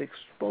now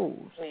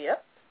exposed?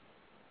 Yep.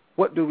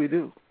 What do we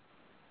do?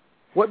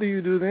 What do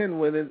you do then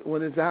when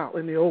it's out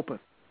in the open?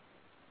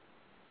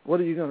 What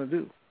are you going to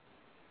do?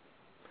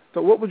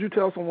 So what would you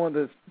tell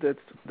someone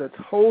that's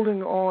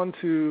holding on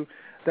to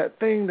that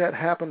thing that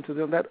happened to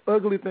them, that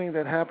ugly thing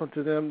that happened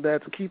to them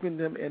that's keeping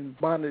them in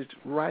bondage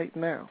right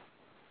now?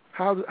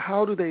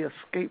 How do they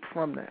escape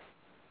from that?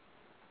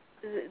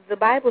 the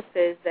Bible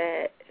says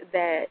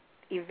that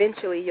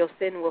eventually your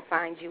sin will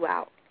find you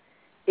out.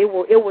 It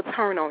will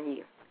turn on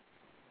you.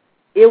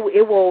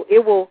 It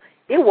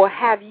will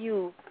have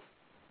you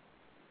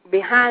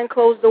behind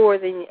closed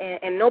doors,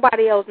 and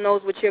nobody else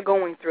knows what you're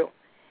going through.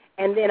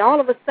 And then all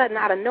of a sudden,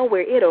 out of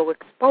nowhere, it'll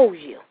expose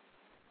you.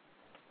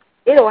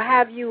 It'll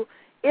have you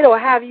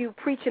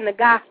preaching the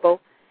gospel,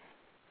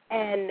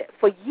 and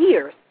for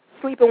years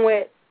sleeping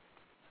with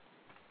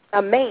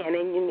a man,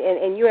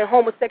 and you're in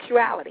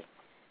homosexuality,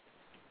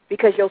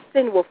 because your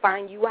sin will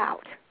find you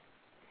out.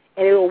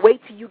 And it'll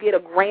wait till you get a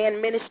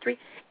grand ministry.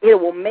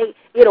 It'll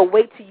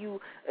wait till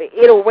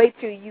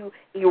you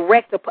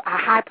erect a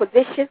high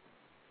position,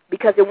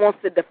 because it wants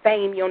to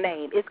defame your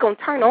name. It's going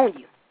to turn on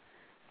you.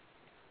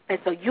 And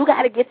so you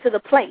got to get to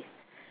the place.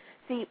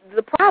 See,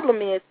 the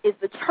problem is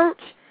the church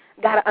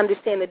got to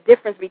understand the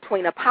difference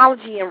between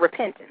apology and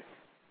repentance.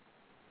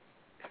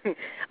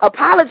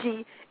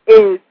 Apology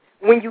is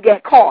when you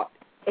get caught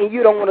and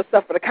you don't want to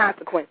suffer the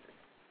consequences.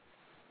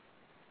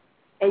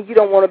 And you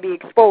don't want to be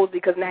exposed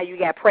because now you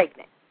got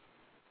pregnant.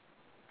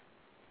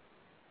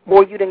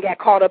 Or you done got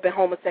caught up in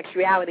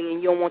homosexuality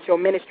and you don't want your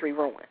ministry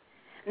ruined.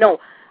 No,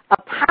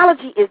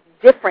 apology is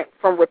different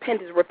from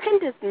repentance.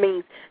 Repentance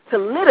means to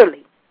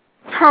literally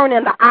turn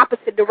in the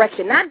opposite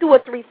direction. Not do a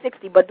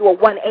 360, but do a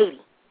 180.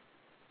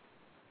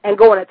 And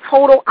go in a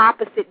total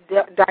opposite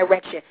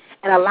direction.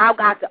 And allow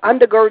God to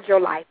undergird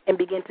your life and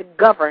begin to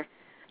govern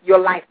your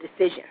life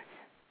decisions.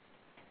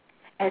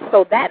 And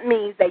so that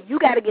means that you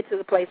got to get to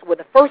the place where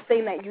the first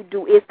thing that you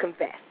do is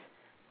confess.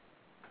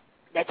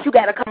 That you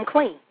got to come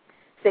clean.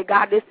 Say,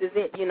 God, this is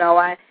it. You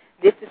know,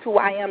 this is who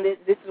I am.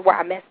 This is where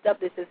I messed up.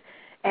 This is,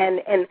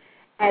 and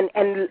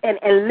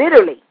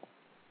literally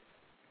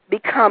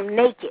become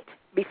naked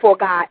before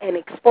God and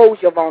expose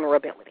your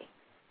vulnerability.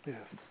 Yes.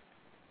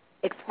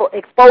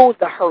 Expose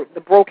the hurt,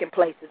 the broken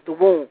places, the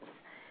wounds.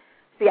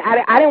 See,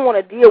 I didn't want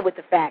to deal with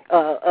the fact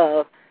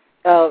of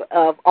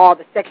all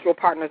the sexual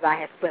partners I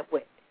had slept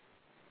with.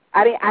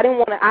 I didn't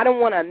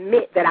want to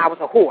admit that I was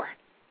a whore.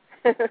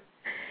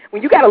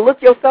 When you got to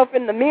look yourself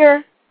in the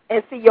mirror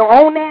and see your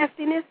own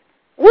nastiness,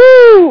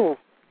 woo,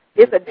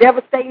 it's a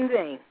devastating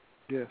thing.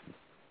 Yes.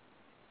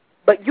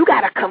 But you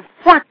got to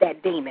confront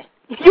that demon.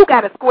 You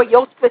got to square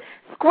your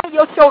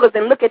shoulders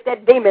and look at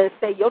that demon and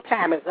say, your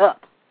time is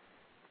up.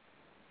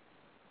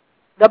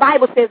 The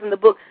Bible says in the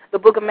book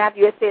of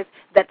Matthew, it says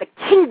that the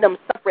kingdom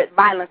suffereth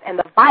violence, and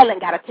the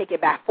violent got to take it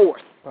by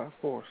force. By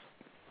force.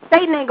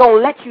 Satan ain't going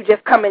to let you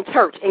just come in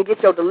church and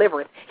get your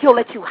deliverance. He'll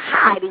let you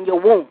hide in your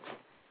wounds.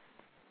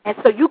 And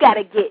so you got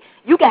to get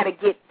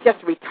just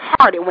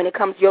retarded when it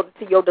comes to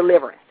your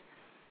deliverance.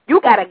 You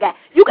got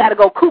to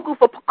go cuckoo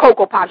for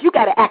Cocoa Pops. You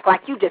got to act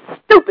like you just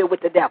stupid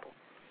with the devil.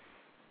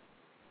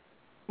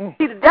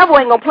 See, the devil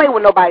ain't going to play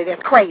with nobody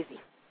that's crazy.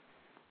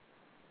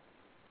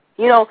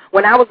 You know,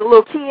 when I was a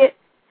little kid,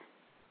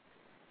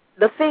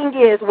 the thing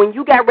is, when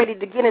you got ready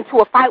to get into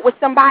a fight with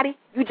somebody,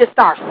 you just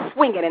start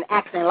swinging and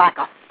acting like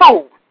a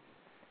fool.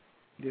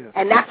 Yes.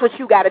 And that's what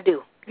you got to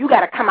do. You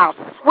got to come out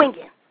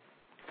swinging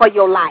for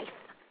your life.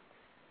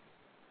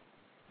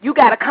 You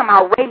got to come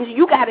out raging.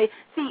 You got to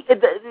see,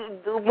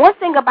 the one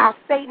thing about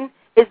Satan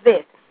is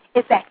this,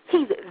 is that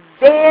he's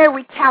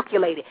very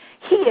calculated.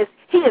 He is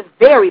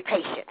very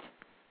patient.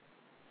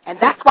 And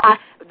that's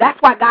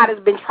why God has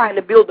been trying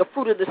to build the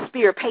fruit of the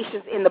Spirit,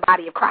 patience in the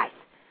body of Christ.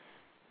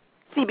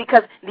 See,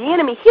 because the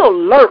enemy, he'll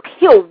lurk,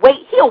 he'll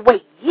wait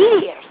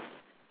years.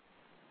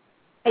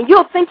 And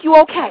you'll think you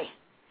okay.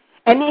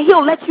 And then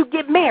he'll let you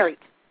get married.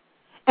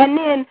 And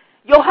then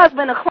your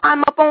husband will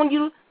climb up on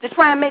you to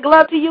try and make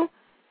love to you.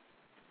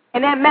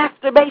 And that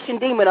masturbation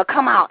demon will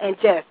come out and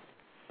just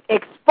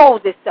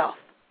expose itself.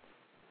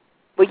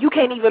 But you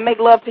can't even make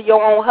love to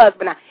your own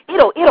husband.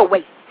 It'll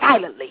wait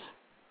silently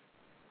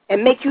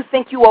and make you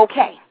think you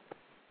okay.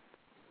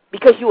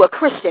 Because you're a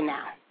Christian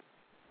now.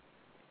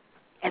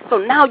 And so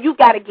now you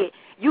got to get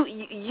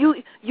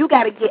you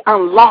got to get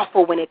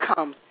unlawful when it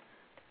comes.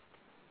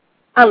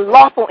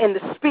 Unlawful in the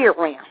spirit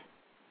realm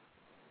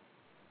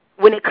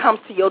when it comes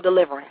to your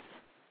deliverance.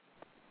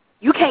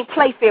 You can't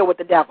play fair with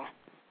the devil.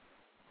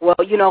 Well,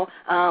 you know,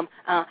 I'm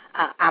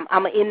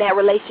in that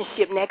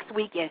relationship next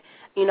week, and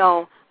you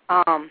know,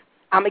 I'm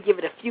gonna give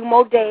it a few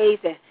more days,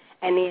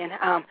 and then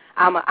I'm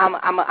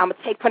gonna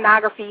take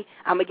pornography.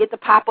 I'm gonna get the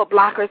pop-up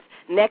blockers.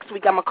 Next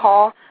week I'm gonna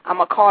call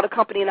the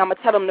company and I'm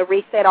gonna tell them to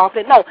reset off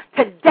it. No,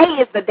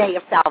 today is the day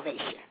of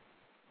salvation.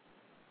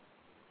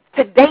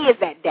 Today is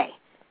that day.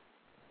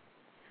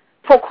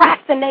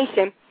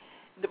 Procrastination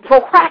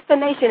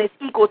is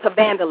equal to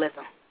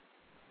vandalism.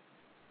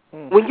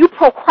 When you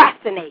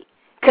procrastinate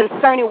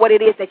concerning what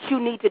it is that you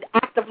need to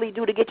actively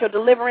do to get your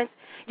deliverance,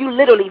 you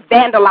literally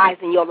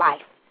vandalizing your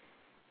life.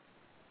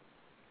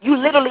 You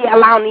literally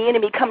allowing the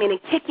enemy come in and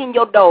kick in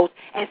your doors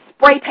and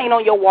spray paint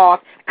on your walls,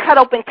 cut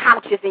open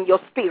couches in your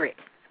spirit.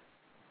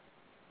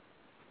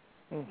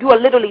 You are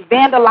literally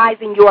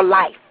vandalizing your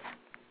life.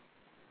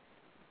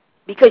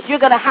 Because you're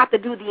going to have to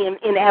do the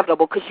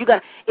inevitable. Because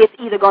it's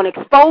either going to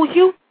expose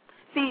you.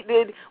 See,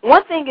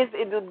 one thing is,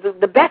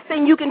 the best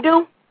thing you can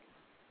do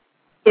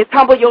is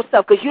humble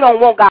yourself, because you don't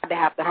want God to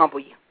have to humble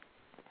you.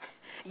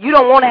 You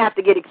don't want to have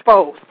to get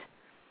exposed.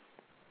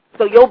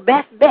 So your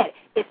best bet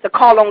is to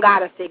call on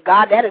God and say,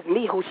 God, that is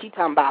me who she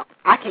talking about.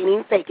 I can't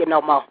even fake it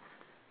no more.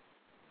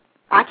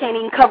 I can't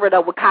even cover it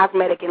up with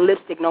cosmetic and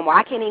lipstick no more.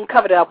 I can't even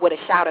cover it up with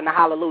a shout and a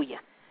hallelujah.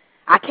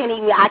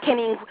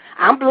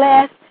 I'm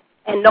blessed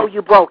and know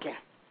you're broken.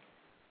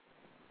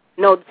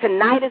 No,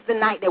 tonight is the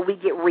night that we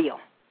get real.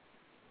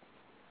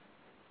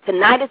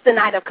 Tonight is the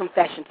night of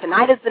confession.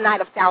 Tonight is the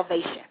night of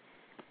salvation.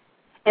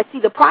 And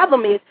see, the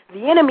problem is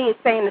the enemy is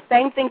saying the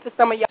same thing to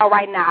some of y'all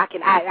right now.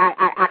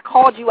 I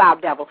called you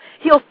out, devil.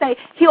 He'll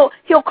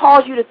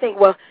cause you to think,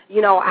 well,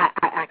 you know,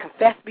 I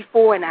confessed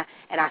before and I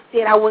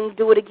said I wouldn't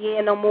do it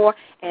again no more,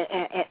 and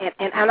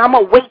I'm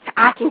gonna wait till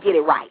I can get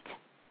it right.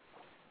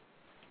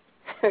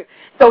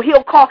 So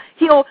he'll tell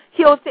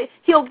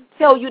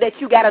you that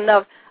you got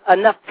enough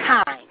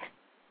time.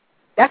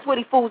 That's what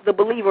he fools the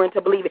believer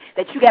into believing,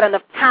 that you got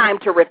enough time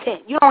to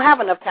repent. You don't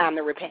have enough time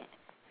to repent.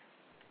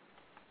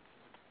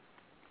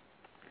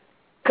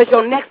 Because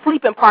your next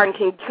sleeping partner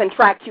can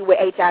contract you with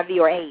HIV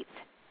or AIDS.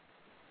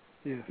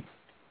 Yes.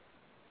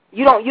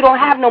 You don't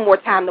have no more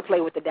time to play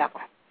with the devil.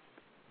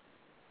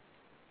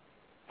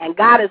 And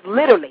God is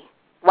literally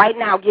right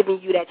now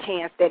giving you that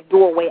chance, that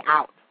doorway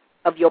out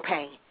of your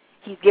pain.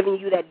 He's giving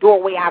you that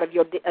doorway out of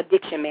your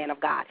addiction, man of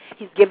God.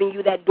 He's giving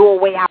you that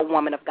doorway out,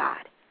 woman of God.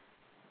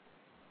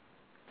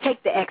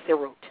 Take the exit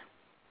route.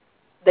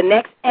 The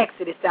next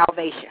exit is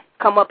salvation.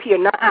 Come up here.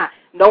 Nuh-uh.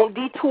 Don't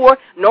detour.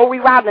 No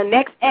reroute. The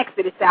next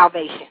exit is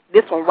salvation.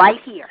 This one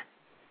right here.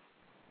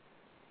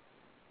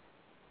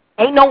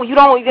 We're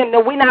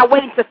not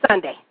waiting for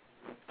Sunday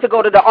to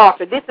go to the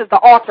altar. This is the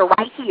altar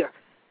right here.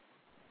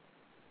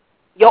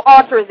 Your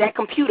altar is that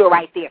computer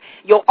right there.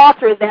 Your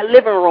altar is that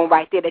living room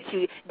right there,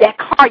 that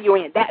car you're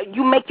in. That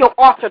you make your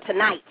altar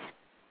tonight.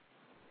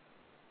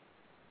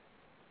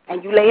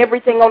 And you lay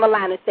everything on the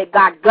line and say,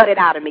 God, gut it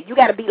out of me. You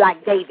got to be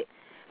like David.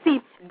 See,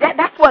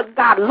 that's what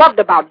God loved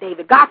about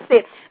David.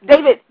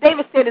 David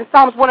said in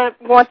Psalms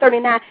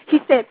 139, he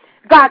said,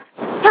 God,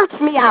 search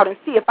me out and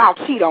see if I'll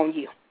cheat on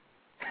you.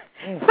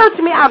 Search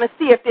me out and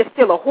see if there's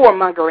still a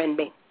whoremonger in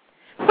me.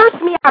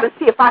 Search me out and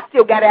see if I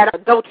still got that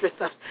adulterous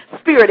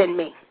spirit in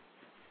me.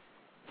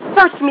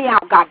 Search me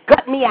out, God.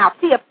 Gut me out.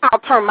 See if I'll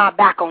turn my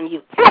back on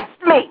you. Test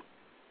me.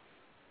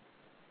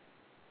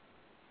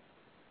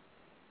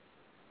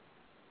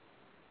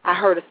 I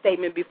heard a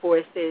statement before.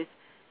 It says,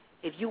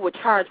 if you were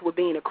charged with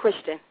being a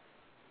Christian,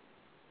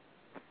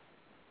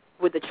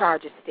 would the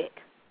charges stick?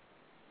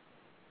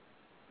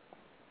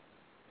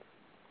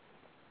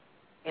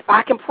 If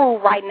I can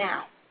prove right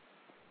now,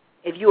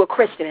 if you're a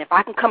Christian, if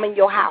I can come in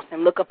your house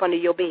and look up under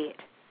your bed,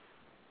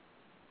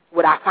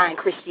 would I find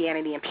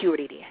Christianity and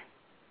purity there?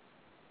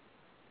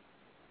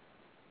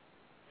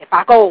 If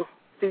I go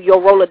through your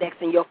Rolodex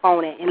and your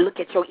phone and look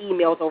at your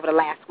emails over the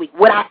last week,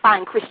 would I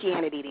find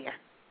Christianity there?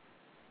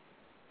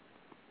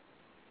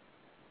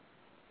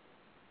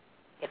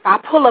 If I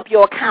pull up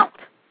your account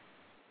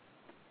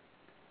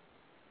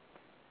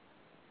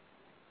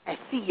and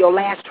see your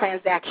last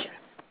transaction,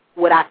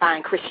 would I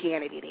find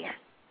Christianity there?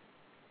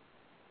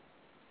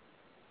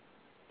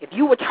 If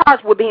you were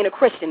charged with being a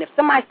Christian, if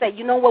somebody said,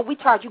 you know what, we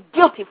charge you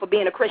guilty for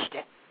being a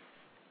Christian,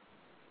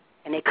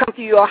 and they come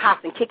to your house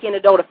and kick in the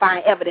door to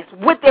find evidence,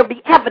 would there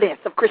be evidence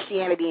of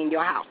Christianity in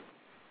your house?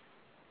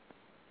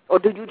 Or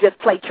do you just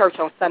play church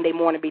on Sunday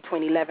morning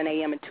between 11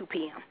 a.m. and 2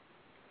 p.m.?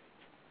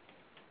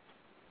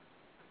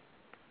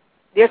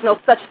 There's no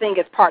such thing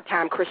as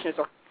part-time Christians,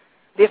 or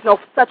there's no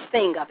such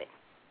thing of it.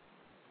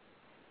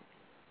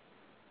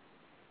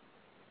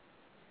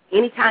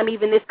 Anytime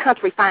even this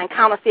country find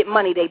counterfeit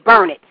money, they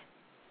burn it.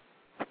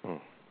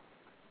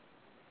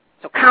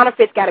 So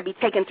counterfeits got to be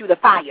taken through the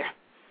fire.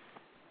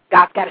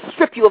 God's got to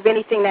strip you of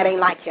anything that ain't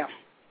like him.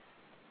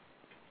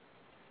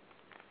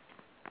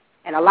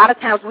 And a lot of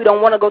times we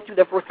don't want to go through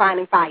the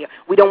refining fire.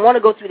 We don't want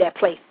to go through that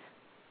place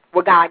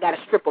where God got to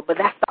strip us. But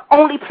that's the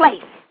only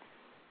place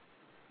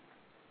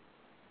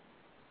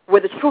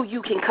where the true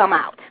you can come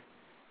out.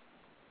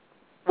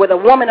 Where the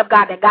woman of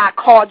God that God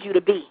called you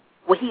to be,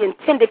 what he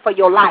intended for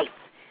your life.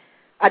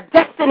 A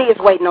destiny is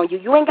waiting on you.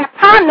 You ain't got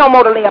time no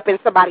more to lay up in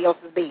somebody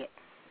else's bed.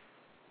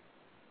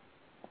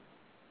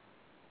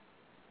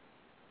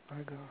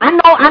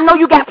 I know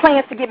you got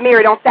plans to get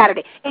married on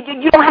Saturday.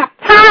 You don't have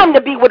time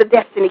to be with a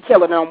destiny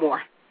killer no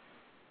more.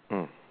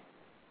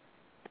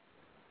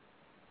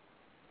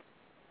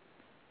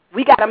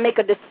 We got to make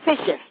a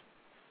decision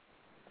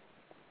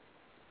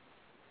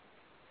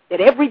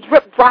that every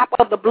drip drop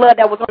of the blood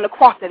that was on the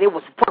cross, that it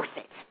was worth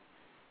it.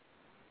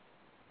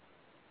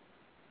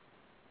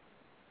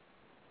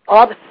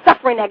 All the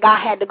suffering that God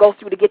had to go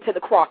through to get to the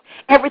cross.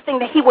 Everything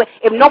that he would,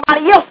 if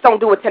nobody else don't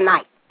do it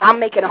tonight, I'm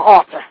making an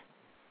altar.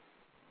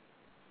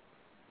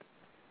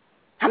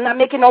 I'm not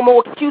making no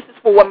more excuses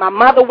for what my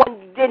mother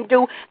didn't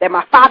do, that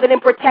my father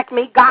didn't protect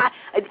me. God,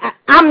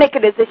 I'm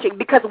making a decision,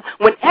 because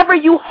whenever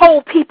you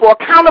hold people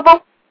accountable,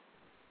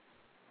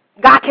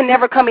 God can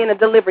never come in and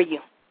deliver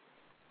you.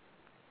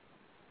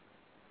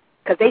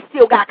 because they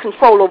still got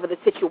control over the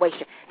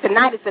situation.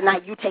 Tonight is the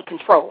night you take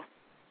control.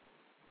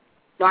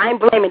 No, I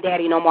ain't blaming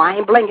Daddy no more. I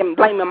ain't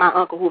blaming my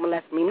uncle who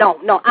molested me.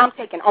 No, I'm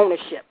taking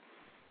ownership.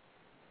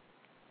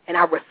 And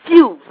I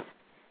refuse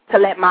to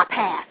let my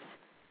past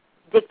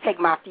dictate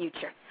my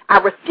future. I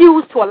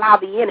refuse to allow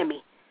the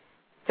enemy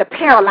to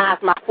paralyze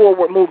my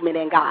forward movement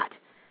in God.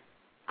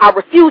 I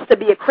refuse to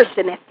be a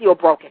Christian that's still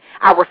broken.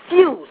 I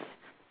refuse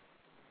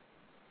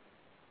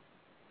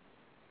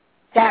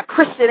to have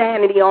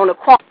Christianity on the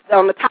cross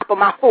on the top of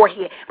my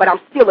forehead, but I'm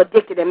still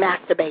addicted and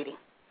masturbating.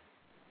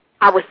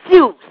 I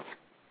refuse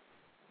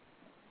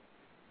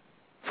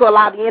to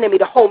allow the enemy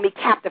to hold me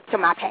captive to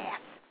my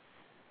past.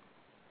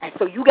 And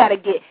so you got to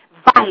get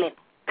violent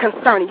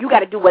concerning. You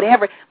got to do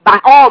whatever, by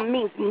all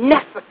means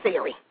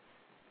necessary.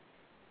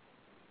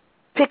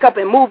 Pick up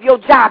and move your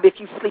job if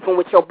you're sleeping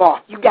with your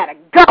boss. You got to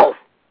go.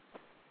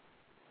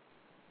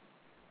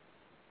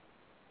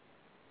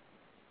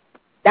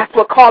 That's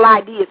what call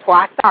ID is for.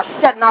 I started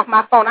shutting off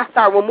my phone. I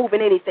started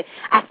removing anything.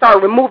 I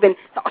started removing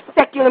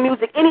secular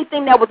music,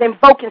 anything that was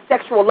invoking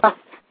sexual lust.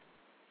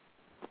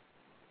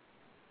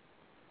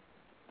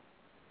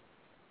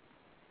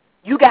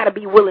 You got to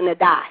be willing to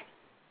die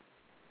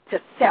to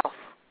self.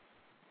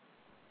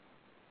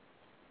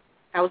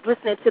 I was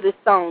listening to this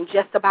song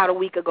just about a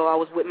week ago. I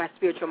was with my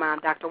spiritual mom,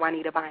 Dr.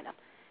 Juanita Bynum.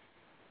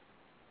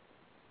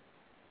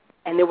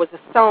 And there was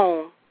a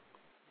song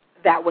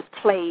that was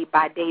played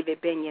by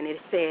David Binion. It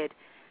said,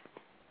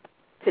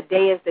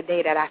 "Today is the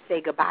day that I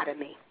say goodbye to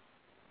me."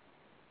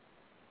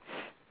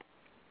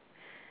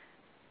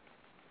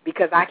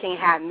 Because I can't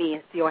have me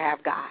and still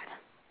have God.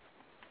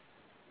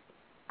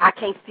 I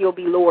can't still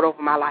be Lord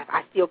over my life.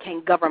 I still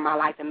can't govern my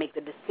life and make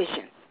the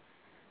decisions.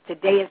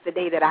 Today is the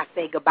day that I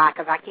say goodbye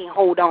because I can't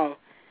hold on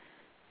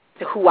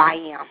to who I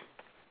am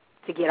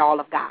to get all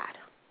of God.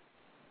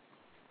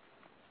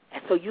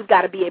 And so you've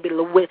got to be able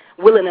to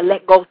willing to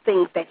let go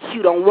things that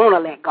you don't want to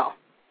let go.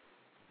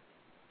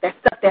 That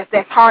stuff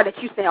that's hard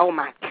that you say, oh,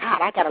 my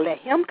God, I got to let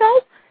him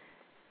go?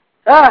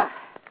 I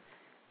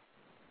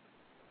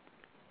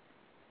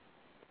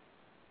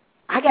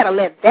got to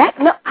let that?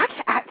 No,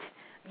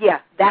 yeah,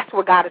 that's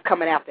where God is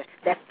coming after.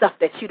 That stuff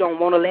that you don't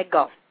want to let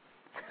go.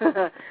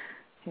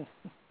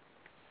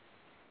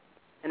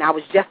 And I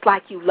was just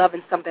like you,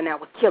 loving something that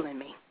was killing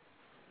me.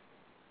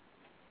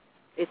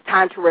 It's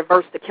time to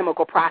reverse the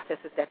chemical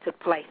processes that took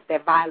place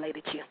that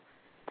violated you.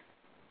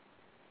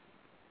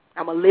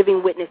 I'm a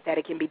living witness that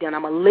it can be done.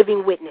 I'm a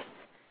living witness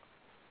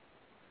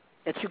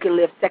that you can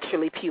live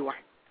sexually pure.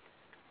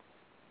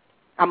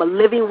 I'm a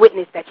living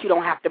witness that you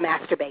don't have to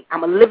masturbate.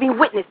 I'm a living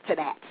witness to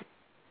that.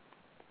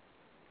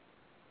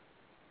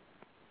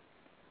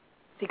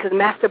 Because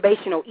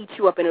masturbation will eat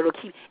you up and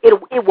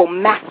it will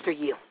master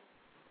you.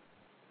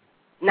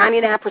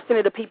 99%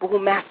 of the people who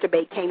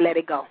masturbate can't let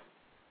it go.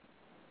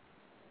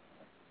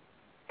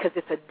 Because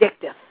it's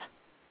addictive.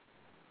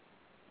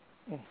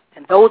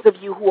 And those of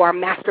you who are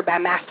mastered by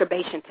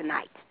masturbation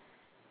tonight,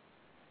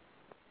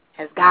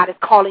 as God is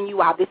calling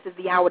you out, this is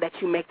the hour that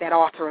you make that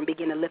altar and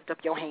begin to lift up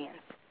your hands.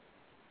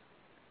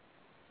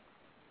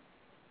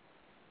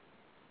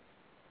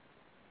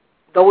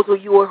 Those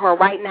of you who are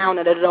right now in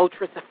an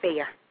adulterous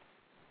affair,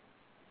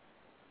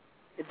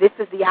 this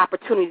is the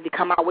opportunity to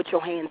come out with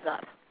your hands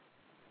up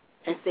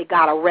and say,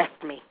 God,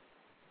 arrest me.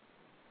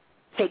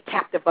 Take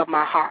captive of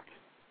my heart.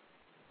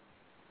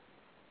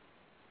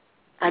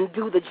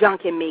 Undo the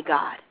junk in me,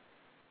 God.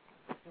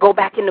 Go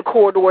back in the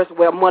corridors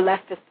where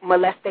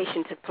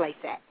molestation took place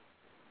at.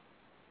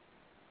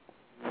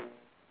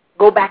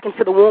 Go back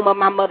into the womb of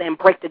my mother and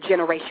break the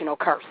generational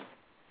curse.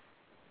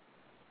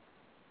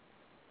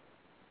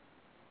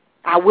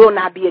 I will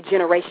not be a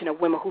generation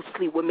of women who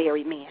sleep with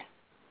married men.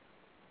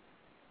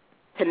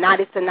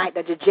 Tonight is the night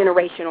that the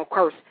generational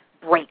curse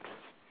breaks.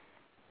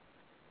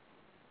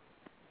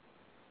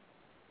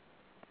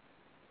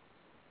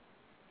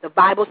 The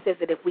Bible says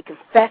that if we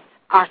confess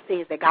our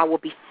sins, that God will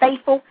be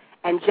faithful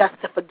and just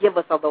to forgive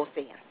us of those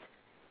sins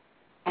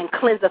and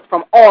cleanse us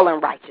from all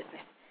unrighteousness.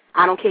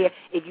 I don't care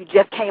if you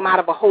just came out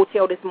of a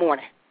hotel this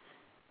morning.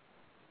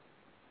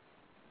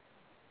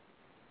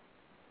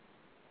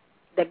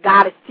 That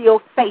God is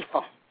still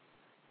faithful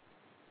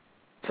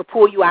to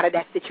pull you out of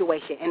that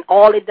situation. And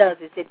all it does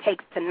is it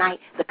takes tonight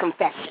the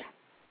confession.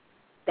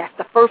 That's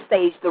the first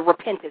stage, the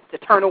repentance, to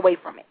turn away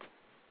from it.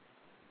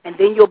 And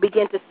then you'll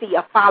begin to see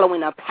a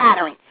following, a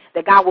pattern,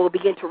 that God will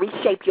begin to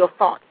reshape your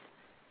thoughts.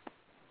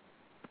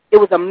 It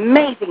was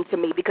amazing to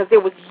me because there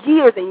was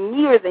years and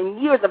years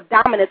and years of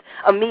dominance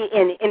of me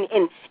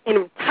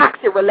in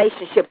toxic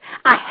relationships.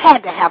 I had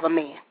to have a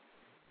man.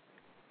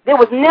 There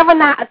was never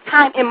not a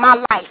time in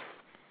my life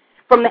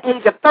from the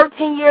age of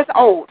 13 years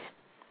old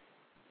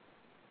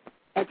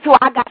until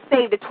I got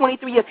saved at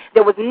 23 years,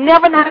 there was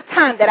never not a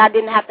time that I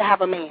didn't have to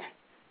have a man.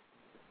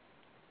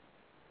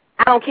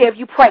 I don't care if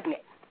you're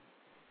pregnant.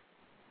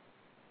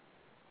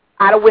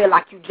 Out of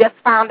wedlock, you just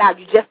found out,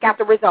 you just got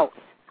the results.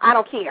 I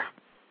don't care.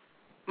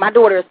 My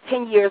daughter is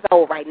 10 years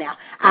old right now.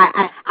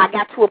 I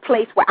got to a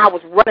place where I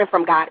was running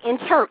from God in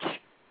church.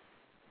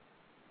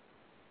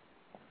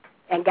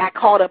 and got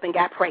caught up and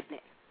got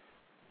pregnant.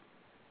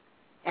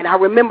 And I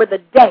remember the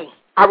day.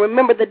 I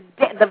remember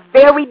the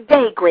very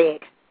day,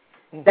 Greg,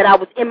 that I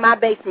was in my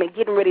basement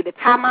getting ready to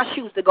tie my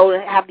shoes to go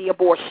and have the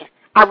abortion.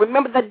 I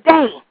remember the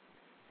day.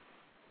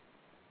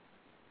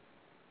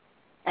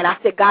 And I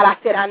said, God,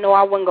 I know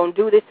I wasn't going to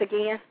do this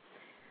again.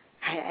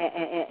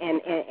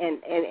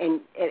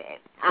 And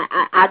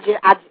I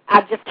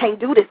just can't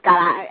do this,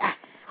 God.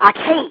 I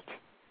can't.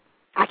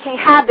 I can't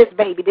have this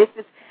baby.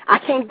 I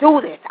can't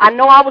do this. I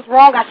know I was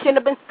wrong. I shouldn't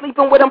have been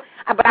sleeping with him,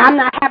 but I'm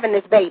not having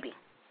this baby.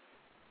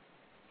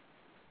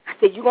 I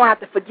said, you're going to have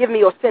to forgive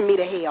me or send me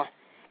to hell.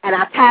 And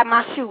I tied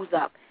my shoes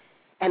up.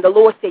 And the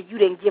Lord said, you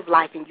didn't give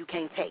life and you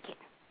can't take it.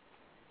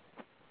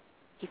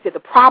 He said, the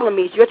problem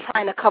is you're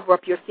trying to cover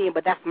up your sin,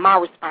 but that's my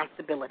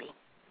responsibility.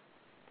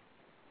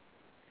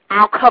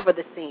 I'll cover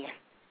the sin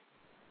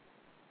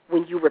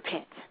when you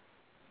repent.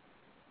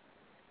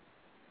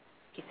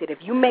 He said, if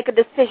you make a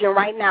decision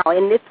right now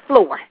in this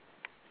floor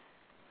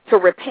to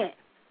repent,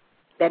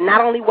 that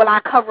not only will I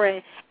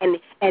cover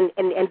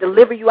and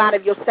deliver you out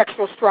of your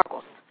sexual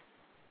struggles,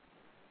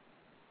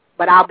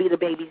 but I'll be the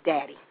baby's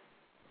daddy.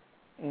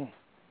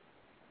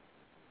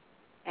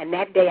 And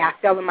that day I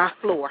fell on my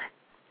floor,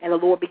 and the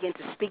Lord began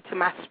to speak to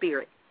my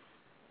spirit.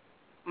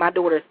 My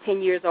daughter is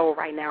 10 years old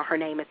right now. Her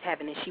name is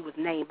Heaven, and she was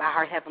named by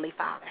her Heavenly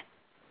Father.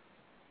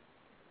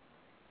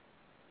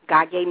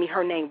 God gave me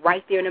her name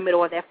right there in the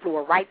middle of that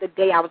floor, right the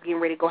day I was getting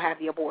ready to go have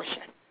the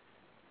abortion.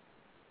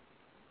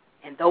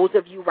 And those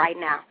of you right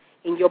now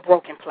in your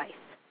broken place,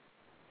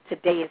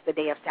 today is the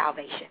day of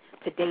salvation.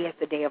 Today is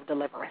the day of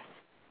deliverance.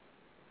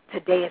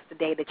 Today is the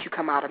day that you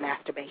come out of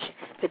masturbation.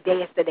 Today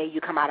is the day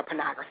you come out of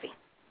pornography.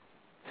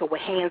 So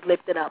with hands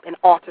lifted up and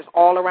altars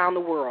all around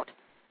the world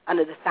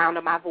under the sound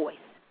of my voice,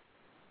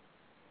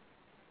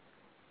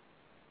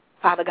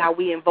 Father God,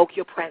 we invoke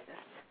your presence.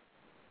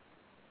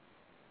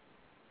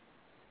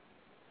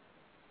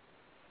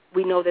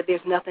 We know that there's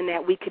nothing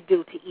that we could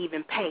do to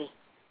even pay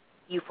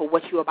you for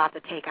what you're about to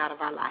take out of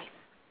our life.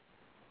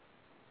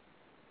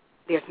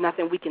 There's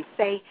nothing we can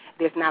say.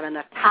 There's not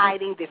enough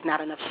tithing. There's not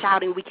enough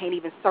shouting. We can't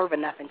even serve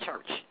enough in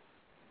church.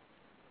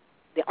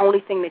 The only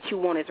thing that you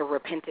want is a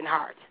repentant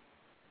heart.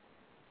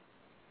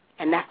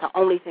 And that's the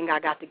only thing I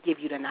got to give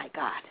you tonight,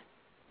 God.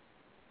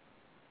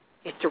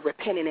 Is to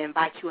repent and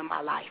invite you in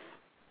my life.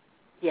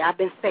 Yeah, I've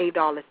been saved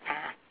all this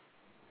time.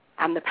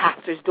 I'm the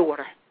pastor's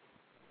daughter.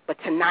 But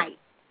tonight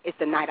is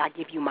the night I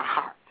give you my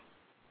heart.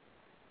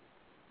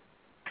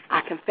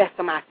 I confess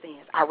to my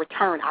sins. I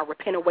return. I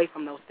repent away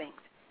from those things.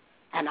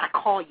 And I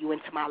call you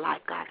into my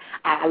life, God.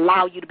 I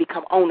allow you to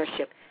become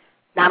ownership.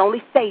 Not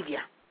only Savior,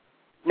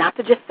 not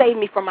to just save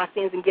me from my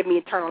sins and give me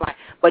eternal life,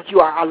 but you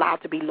are allowed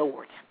to be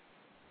Lord.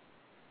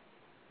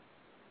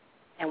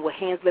 And with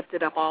hands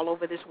lifted up all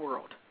over this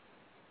world,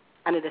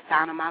 under the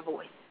sound of my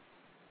voice,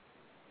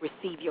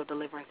 receive your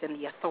deliverance in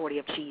the authority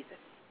of Jesus.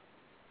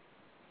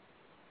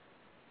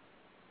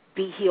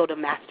 Be healed of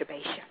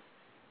masturbation.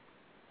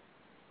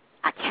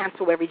 I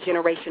cancel every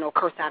generational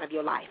curse out of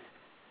your life.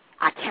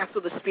 I cancel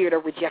the spirit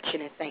of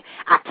rejection and saying,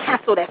 I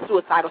cancel that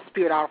suicidal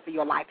spirit out of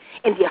your life.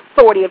 In the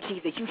authority of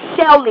Jesus, you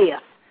shall live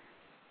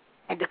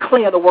and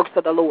declare the works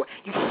of the Lord.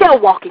 You shall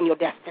walk in your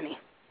destiny.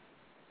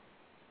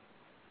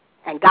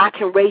 And God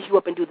can raise you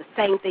up and do the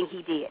same thing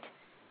he did.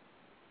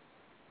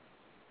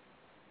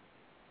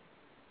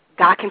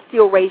 God can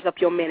still raise up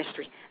your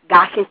ministry.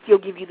 God can still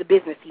give you the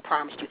business he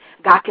promised you.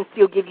 God can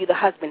still give you the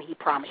husband he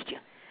promised you.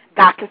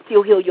 God can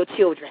still heal your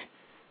children.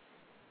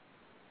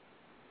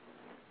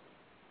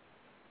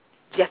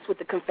 Just with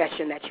the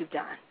confession that you've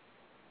done.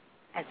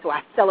 And so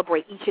I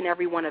celebrate each and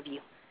every one of you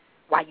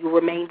while you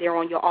remain there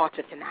on your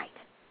altar tonight,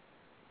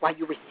 while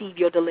you receive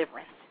your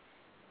deliverance.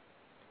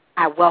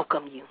 I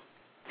welcome you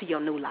to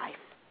your new life.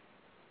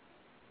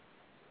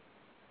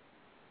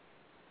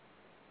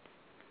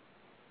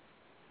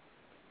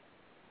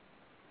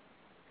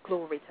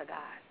 Glory to God.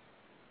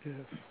 Yes,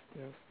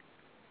 yes.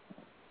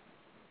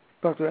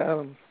 Dr.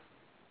 Adams,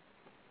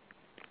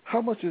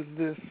 how much is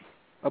this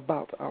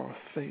about our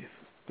faith?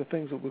 The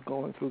things that we're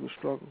going through, the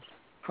struggles.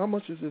 How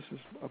much of this is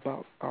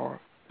about our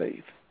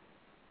faith?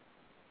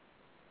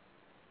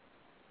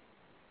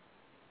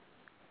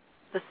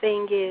 The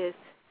thing is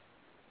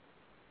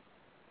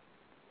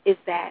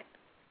that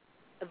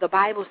the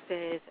Bible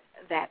says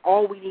that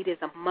all we need is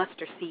a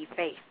mustard seed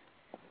faith.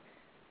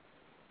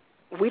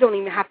 We don't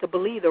even have to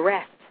believe the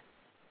rest.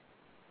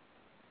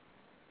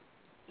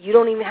 You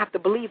don't even have to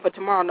believe for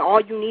tomorrow. And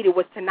all you needed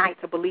was tonight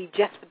to believe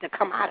just to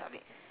come out of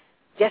it.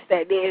 Just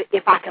that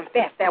if I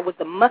confess, that was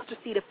the mustard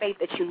seed of faith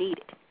that you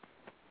needed.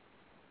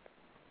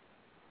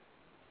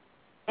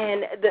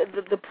 And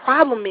the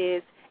problem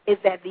is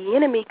that the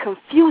enemy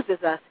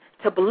confuses us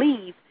to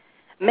believe,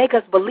 make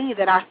us believe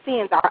that our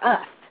sins are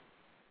us.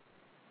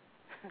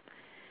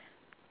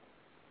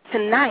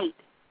 Tonight,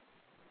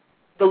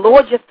 the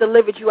Lord just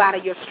delivered you out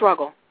of your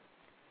struggle.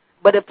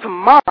 But if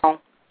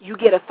tomorrow you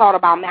get a thought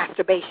about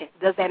masturbation,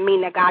 does that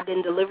mean that God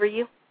didn't deliver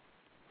you?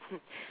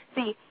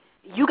 See,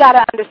 you got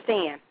to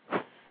understand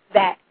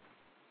that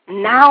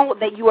now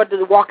that you are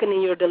walking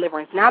in your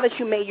deliverance, now that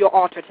you made your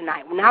altar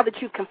tonight, now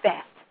that you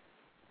confessed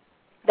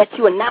that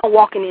you are now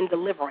walking in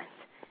deliverance,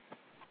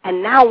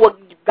 and now what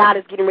God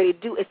is getting ready to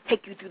do is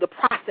take you through the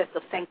process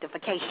of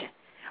sanctification,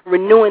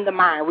 renewing the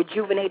mind,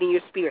 rejuvenating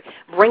your spirit,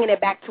 bringing it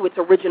back to its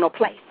original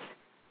place.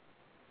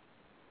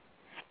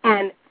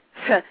 And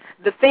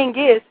the thing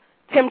is,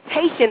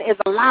 temptation is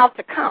allowed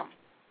to come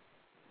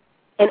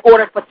in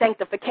order for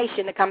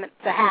sanctification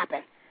to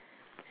happen.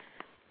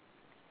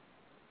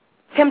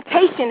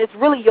 Temptation is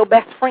really your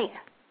best friend.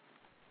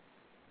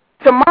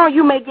 Tomorrow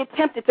you may get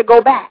tempted to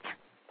go back.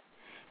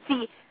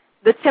 See,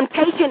 the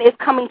temptation is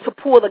coming to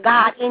pull the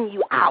God in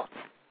you out.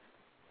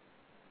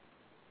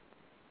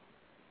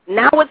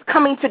 Now it's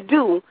coming to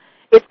do,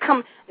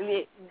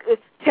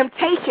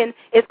 temptation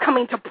is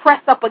coming to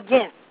press up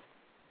against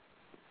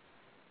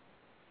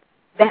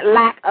that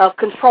lack of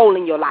control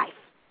in your life.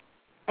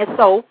 And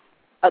so,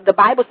 the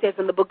Bible says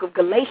in the book of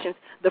Galatians,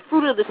 the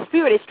fruit of the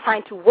Spirit is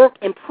trying to work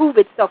and prove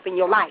itself in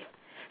your life.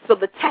 So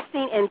the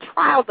testing and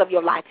trials of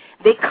your life,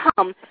 they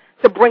come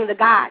to bring the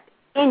God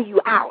in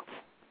you out.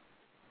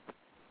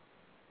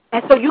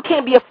 And so you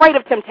can't be afraid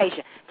of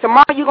temptation.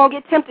 Tomorrow you're going to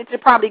get tempted to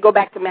probably go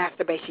back to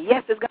masturbation.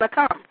 Yes, it's going to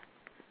come.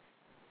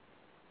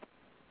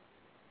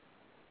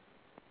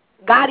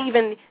 God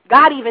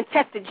even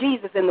tested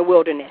Jesus in the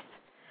wilderness.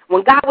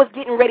 When God was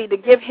getting ready to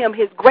give him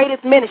his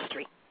greatest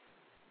ministry,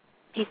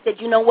 he said,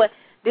 you know what?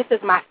 This is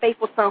my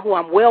faithful son who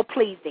I'm well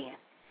pleased in.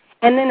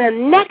 And in the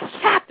next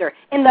chapter,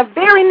 in the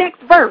very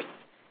next verse,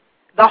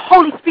 the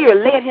Holy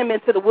Spirit led him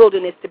into the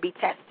wilderness to be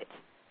tested.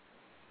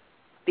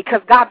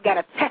 Because God's got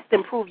to test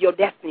and prove your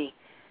destiny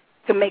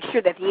to make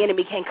sure that the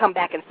enemy can't come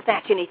back and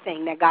snatch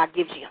anything that God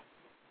gives you.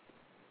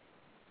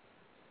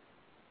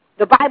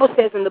 The Bible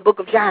says in the book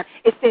of John,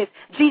 it says,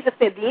 Jesus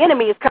said, the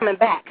enemy is coming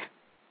back.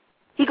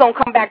 He's going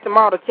to come back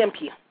tomorrow to tempt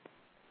you.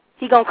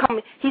 He's going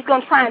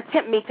to try and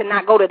tempt me to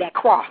not go to that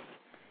cross.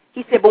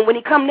 He said, but when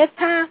he come this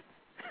time,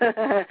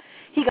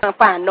 he's going to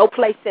find no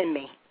place in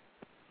me.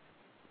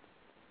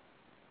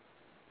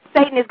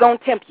 Satan is going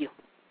to tempt you.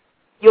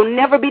 You'll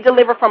never be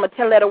delivered from a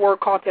 10-letter word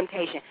called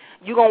temptation.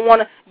 You're going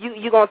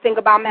to think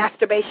about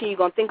masturbation. You're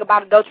going to think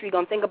about adultery. You're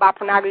going to think about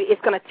pornography.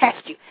 It's going to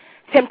test you.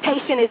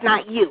 Temptation is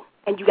not you,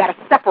 and you got to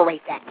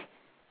separate that.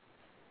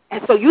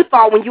 And so you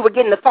thought when you were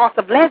getting the thoughts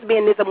of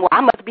lesbianism, well,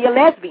 I must be a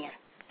lesbian.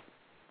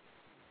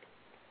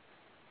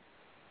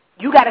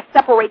 You got to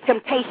separate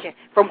temptation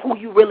from who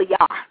you really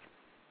are.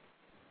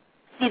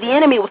 See, the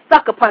enemy was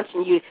sucker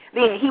punching you.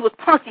 Then he was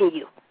punching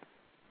you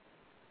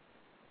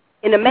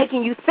into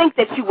making you think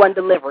that you weren't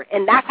delivered.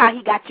 And that's how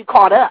he got you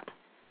caught up.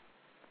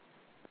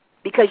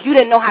 Because you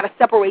didn't know how to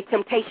separate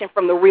temptation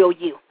from the real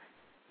you.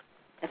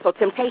 And so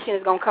temptation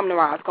is going to come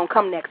tomorrow. It's going to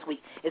come next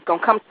week. It's going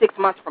to come 6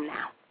 months from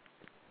now.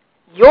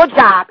 Your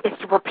job is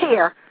to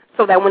prepare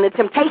so that when the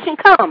temptation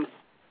comes,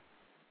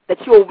 that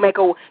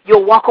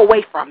you'll walk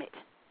away from it.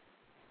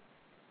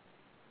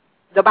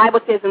 The Bible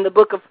says in the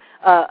book of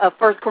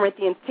 1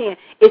 Corinthians 10,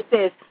 it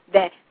says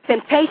that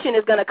temptation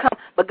is going to come,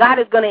 but God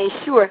is going to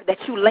ensure that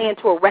you land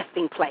to a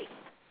resting place.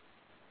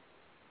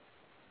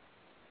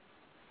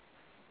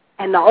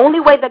 And the only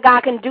way that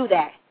God can do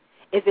that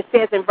is it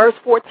says in verse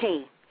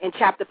 14, in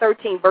chapter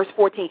 13, verse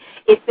 14,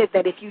 it says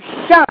that if you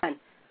shun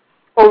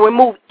or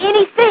remove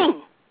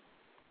anything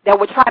that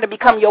would try to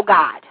become your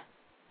God,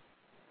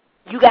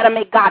 you got to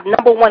make God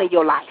number one in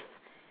your life.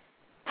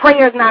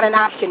 Prayer is not an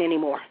option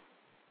anymore.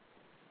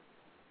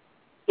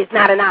 It's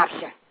not an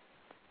option.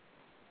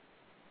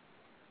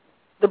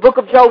 The book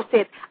of Job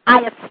says, I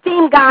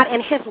esteem God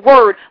and his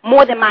word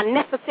more than my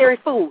necessary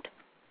food.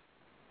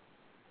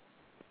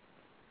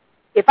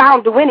 If I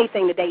don't do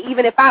anything today,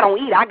 even if I don't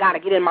eat, I got to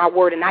get in my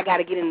word and I got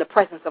to get in the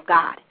presence of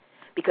God.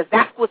 Because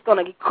that's what's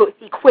going to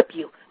equip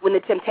you when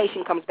the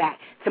temptation comes back,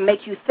 to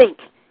make you think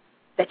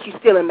that you're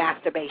still in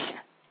masturbation.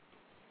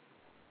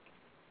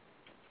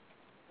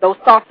 Those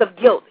thoughts of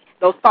guilt,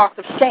 those thoughts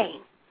of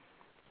shame,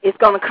 it's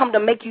going to come to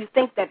make you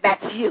think that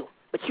that's you.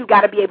 But you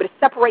got to be able to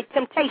separate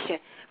temptation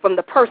from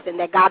the person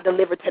that God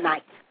delivered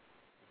tonight.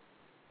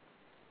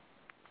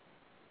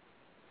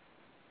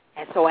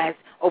 And so as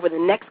over the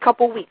next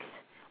couple weeks,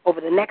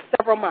 over the next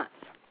several months,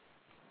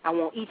 I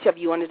want each of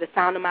you under the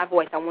sound of my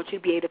voice, I want you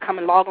to be able to come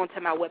and log on to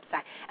my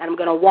website, and I'm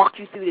going to walk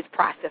you through this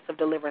process of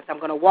deliverance. I'm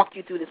going to walk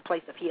you through this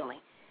place of healing.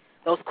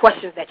 Those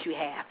questions that you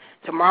have.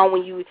 Tomorrow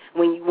when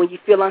you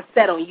feel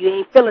unsettled, you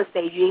ain't feeling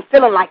safe, you ain't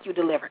feeling like you're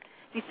delivered.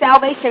 See,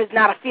 salvation is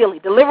not a feeling.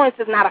 Deliverance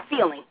is not a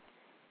feeling.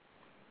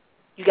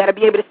 You got to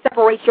be able to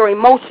separate your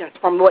emotions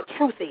from what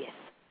truth is.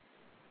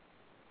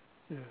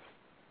 Yes.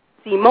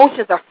 See,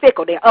 emotions are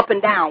fickle. They're up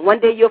and down. One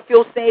day you'll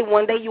feel saved.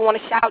 One day you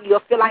want to shout.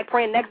 You'll feel like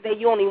praying. Next day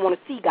you don't even want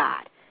to see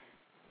God.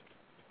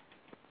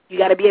 You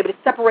got to be able to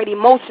separate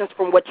emotions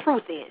from what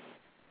truth is.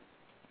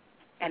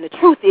 And the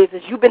truth is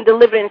you've been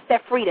delivered and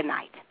set free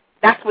tonight.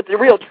 That's what the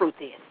real truth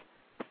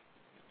is.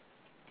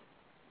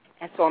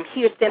 And so I'm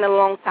here standing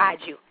alongside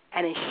you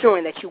and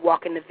ensuring that you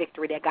walk in the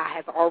victory that God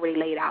has already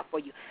laid out for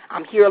you.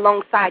 I'm here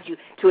alongside you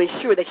to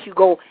ensure that you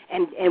go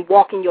and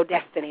walk in your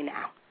destiny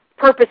now.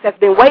 Purpose has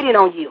been waiting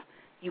on you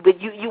You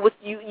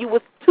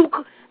was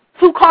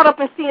too caught up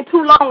in sin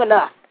too long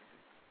enough.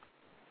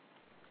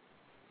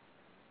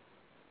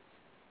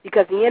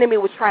 Because the enemy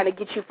was trying to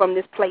get you from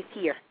this place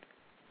here.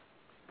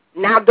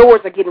 Now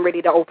doors are getting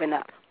ready to open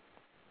up.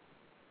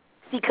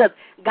 See, because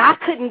God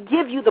couldn't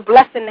give you the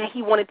blessing that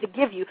he wanted to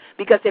give you,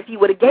 because if he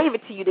would have gave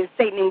it to you, then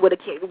Satan would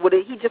have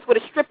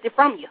stripped it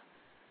from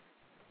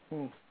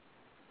you.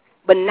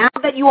 But now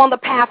that you're on the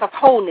path of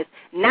wholeness,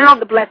 now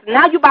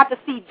you're about to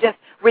see just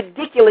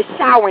ridiculous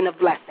showering of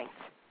blessings.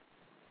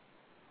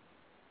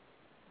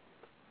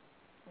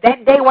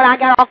 That day when I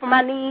got off of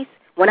my knees,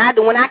 when I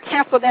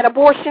canceled that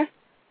abortion,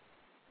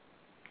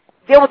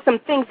 there were some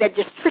things that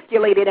just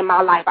trickulated in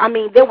my life. I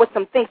mean, there were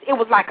some things. It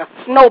was like a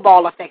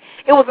snowball effect.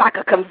 It was like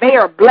a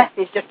conveyor of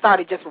blessings just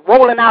started just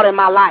rolling out in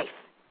my life.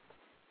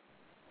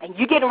 And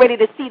you're getting ready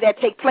to see that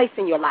take place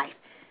in your life.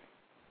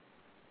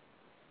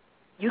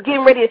 You're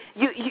getting ready.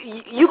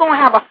 You're going to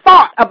have a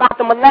thought about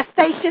the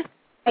molestation,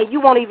 and you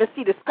won't even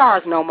see the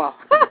scars no more.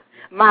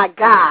 My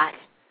God.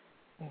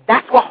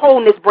 That's what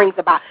wholeness brings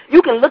about.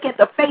 You can look at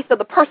the face of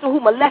the person who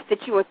molested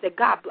you and say,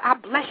 God, I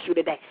bless you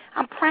today.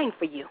 I'm praying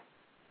for you.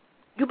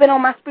 You've been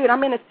on my spirit.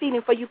 I'm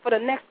interceding for you for the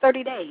next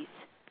 30 days.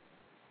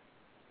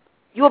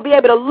 You'll be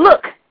able to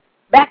look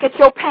back at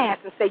your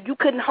past and say, you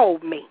couldn't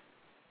hold me.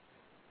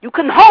 You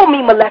couldn't hold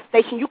me,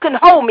 molestation. You couldn't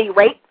hold me,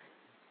 rape.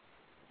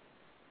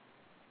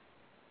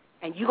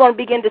 And you're going to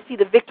begin to see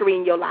the victory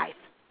in your life.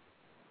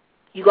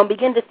 You're going to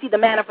begin to see the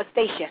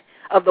manifestation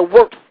of the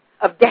works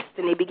of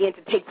destiny begin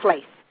to take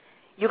place.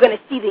 You're going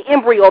to see the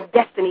embryo of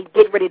destiny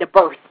get ready to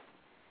birth.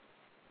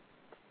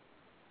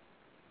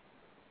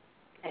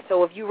 And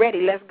so if you're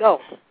ready, let's go.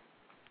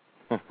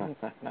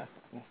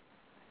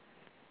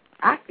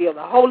 I feel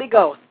the Holy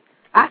Ghost.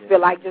 I feel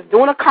like just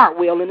doing a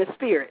cartwheel in the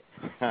spirit.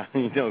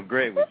 You know,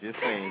 Greg was just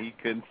saying he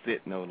couldn't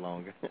sit no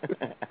longer.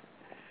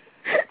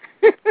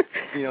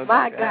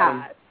 My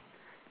God.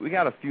 We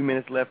got a few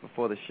minutes left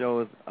before the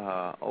show is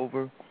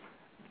over.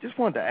 Just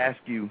wanted to ask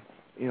you,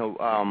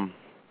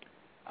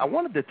 I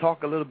wanted to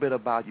talk a little bit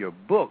about your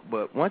book,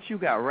 but once you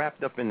got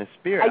wrapped up in the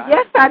spirit,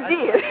 yes, I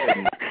did.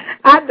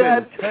 I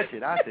couldn't touch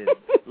it. I said,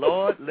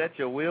 Lord, let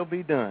your will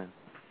be done.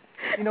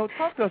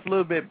 Talk to us a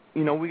little bit.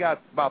 We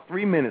got about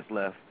 3 minutes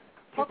left.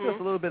 Talk to us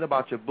a little bit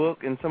about your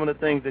book and some of the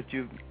things that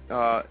you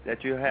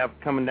have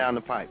coming down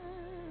the pipe.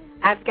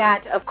 I've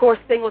got, of course,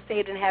 Single,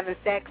 Saved, and Having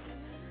Sex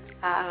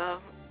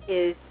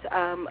is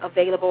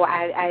available.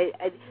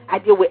 I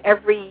deal with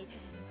every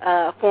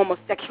form of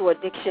sexual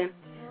addiction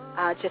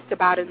just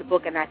about in the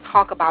book, and I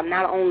talk about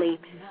not only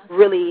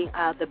really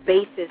the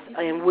basis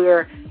and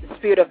where the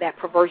spirit of that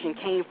perversion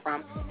came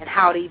from and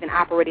how it even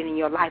operated in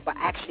your life, but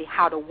actually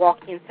how to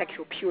walk in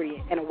sexual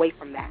purity and away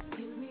from that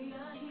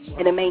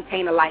and to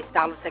maintain a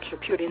lifestyle of sexual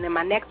purity. And then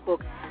my next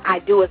book I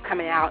do is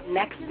coming out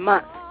next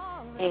month,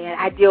 and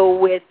I deal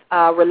with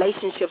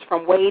relationships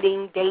from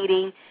waiting,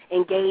 dating,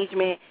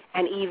 engagement,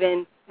 and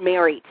even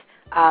married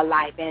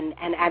life, and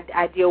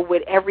I deal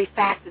with every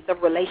facet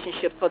of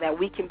relationships so that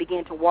we can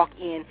begin to walk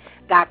in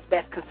God's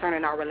best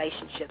concerning our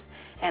relationships.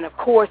 And, of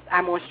course,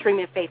 I'm on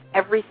Streaming Faith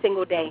every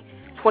single day,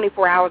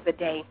 24 hours a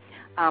day,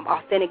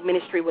 Authentic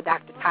Ministry with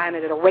Dr.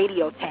 Tyner, the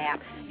radio tab.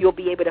 You'll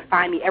be able to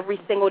find me every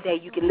single day.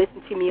 You can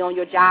listen to me on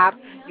your job.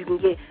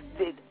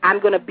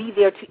 I'm going to be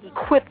there to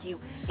equip you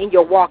in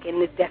your walk in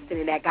this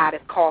destiny that God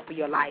has called for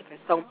your life. And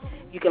so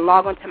you can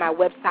log on to my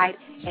website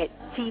at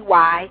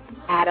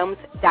tyadams.org.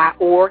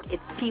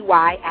 It's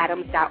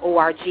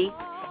tyadams.org.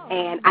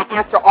 And I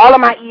answer all of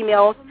my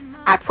emails.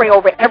 I pray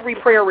over every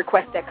prayer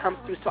request that comes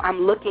through. So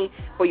I'm looking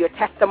for your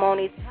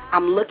testimonies.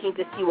 I'm looking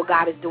to see what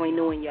God is doing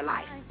new in your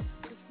life.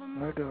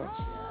 My God.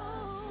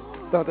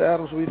 Dr.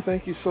 Adams, we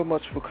thank you so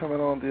much for coming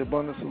on the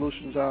Abundant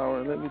Solutions Hour.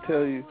 And let me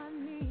tell you,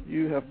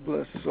 you have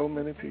blessed so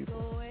many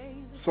people.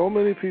 So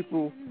many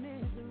people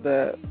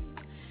that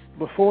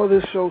before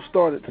this show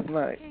started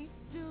tonight,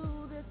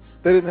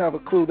 they didn't have a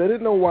clue. They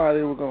didn't know why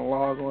they were going to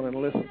log on and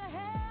listen.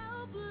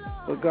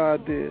 But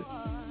God did.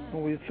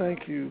 And we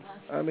thank you.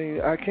 I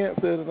mean, I can't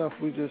say it enough.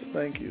 We just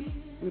thank you.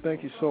 We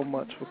thank you so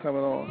much for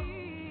coming on.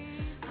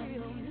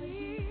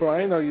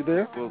 Brian, are you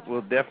there?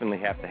 We'll definitely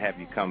have to have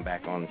you come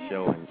back on the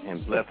show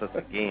and bless us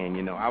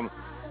again.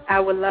 I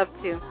would love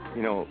to.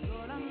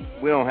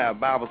 We don't have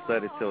Bible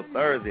study till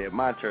Thursday at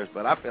my church,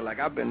 but I feel like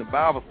I've been to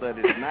Bible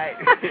study tonight.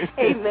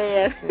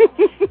 Amen.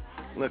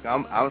 Look,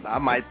 I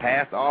might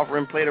pass the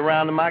offering plate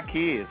around to my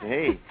kids.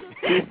 Hey.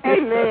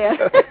 Amen.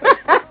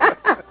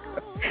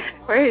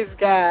 Praise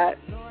God.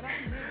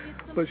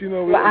 But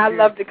I'd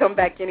love to come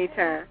back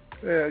anytime.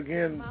 Yeah,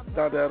 again,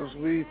 Dr. Adams,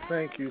 we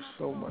thank you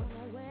so much.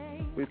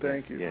 We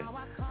thank you. Yes.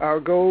 Our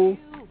goal,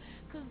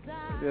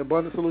 the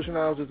Abundant Solution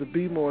Hours, is to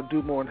be more,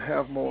 do more, and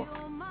have more.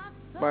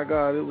 My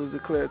God, it was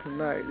declared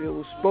tonight. It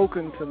was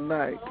spoken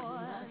tonight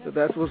that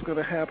that's what's going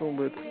to happen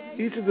with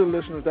each of the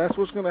listeners. That's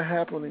what's going to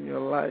happen in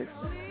your life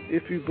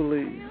if you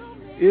believe,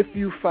 if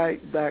you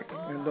fight back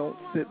and don't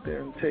sit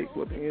there and take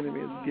what the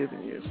enemy is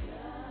giving you.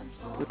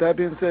 With that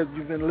being said,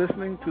 you've been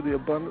listening to the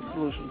Abundant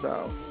Solutions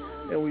Hour,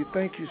 and we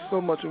thank you so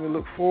much, and we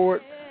look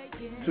forward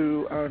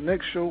to our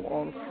next show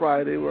on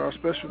Friday, where our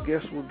special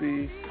guest will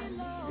be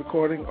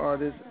recording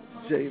artist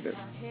Javen.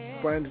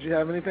 Brian, did you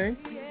have anything?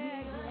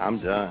 I'm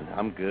done.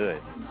 I'm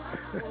good.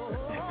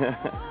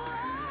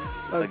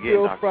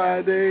 Until Again,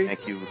 Friday.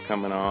 Thank you for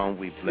coming on.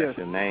 We bless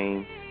your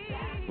name.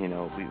 You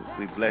know,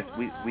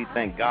 we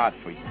thank God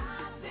for you.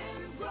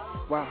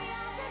 Wow.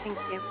 Thank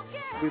you.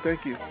 We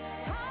thank you.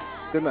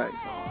 Good night.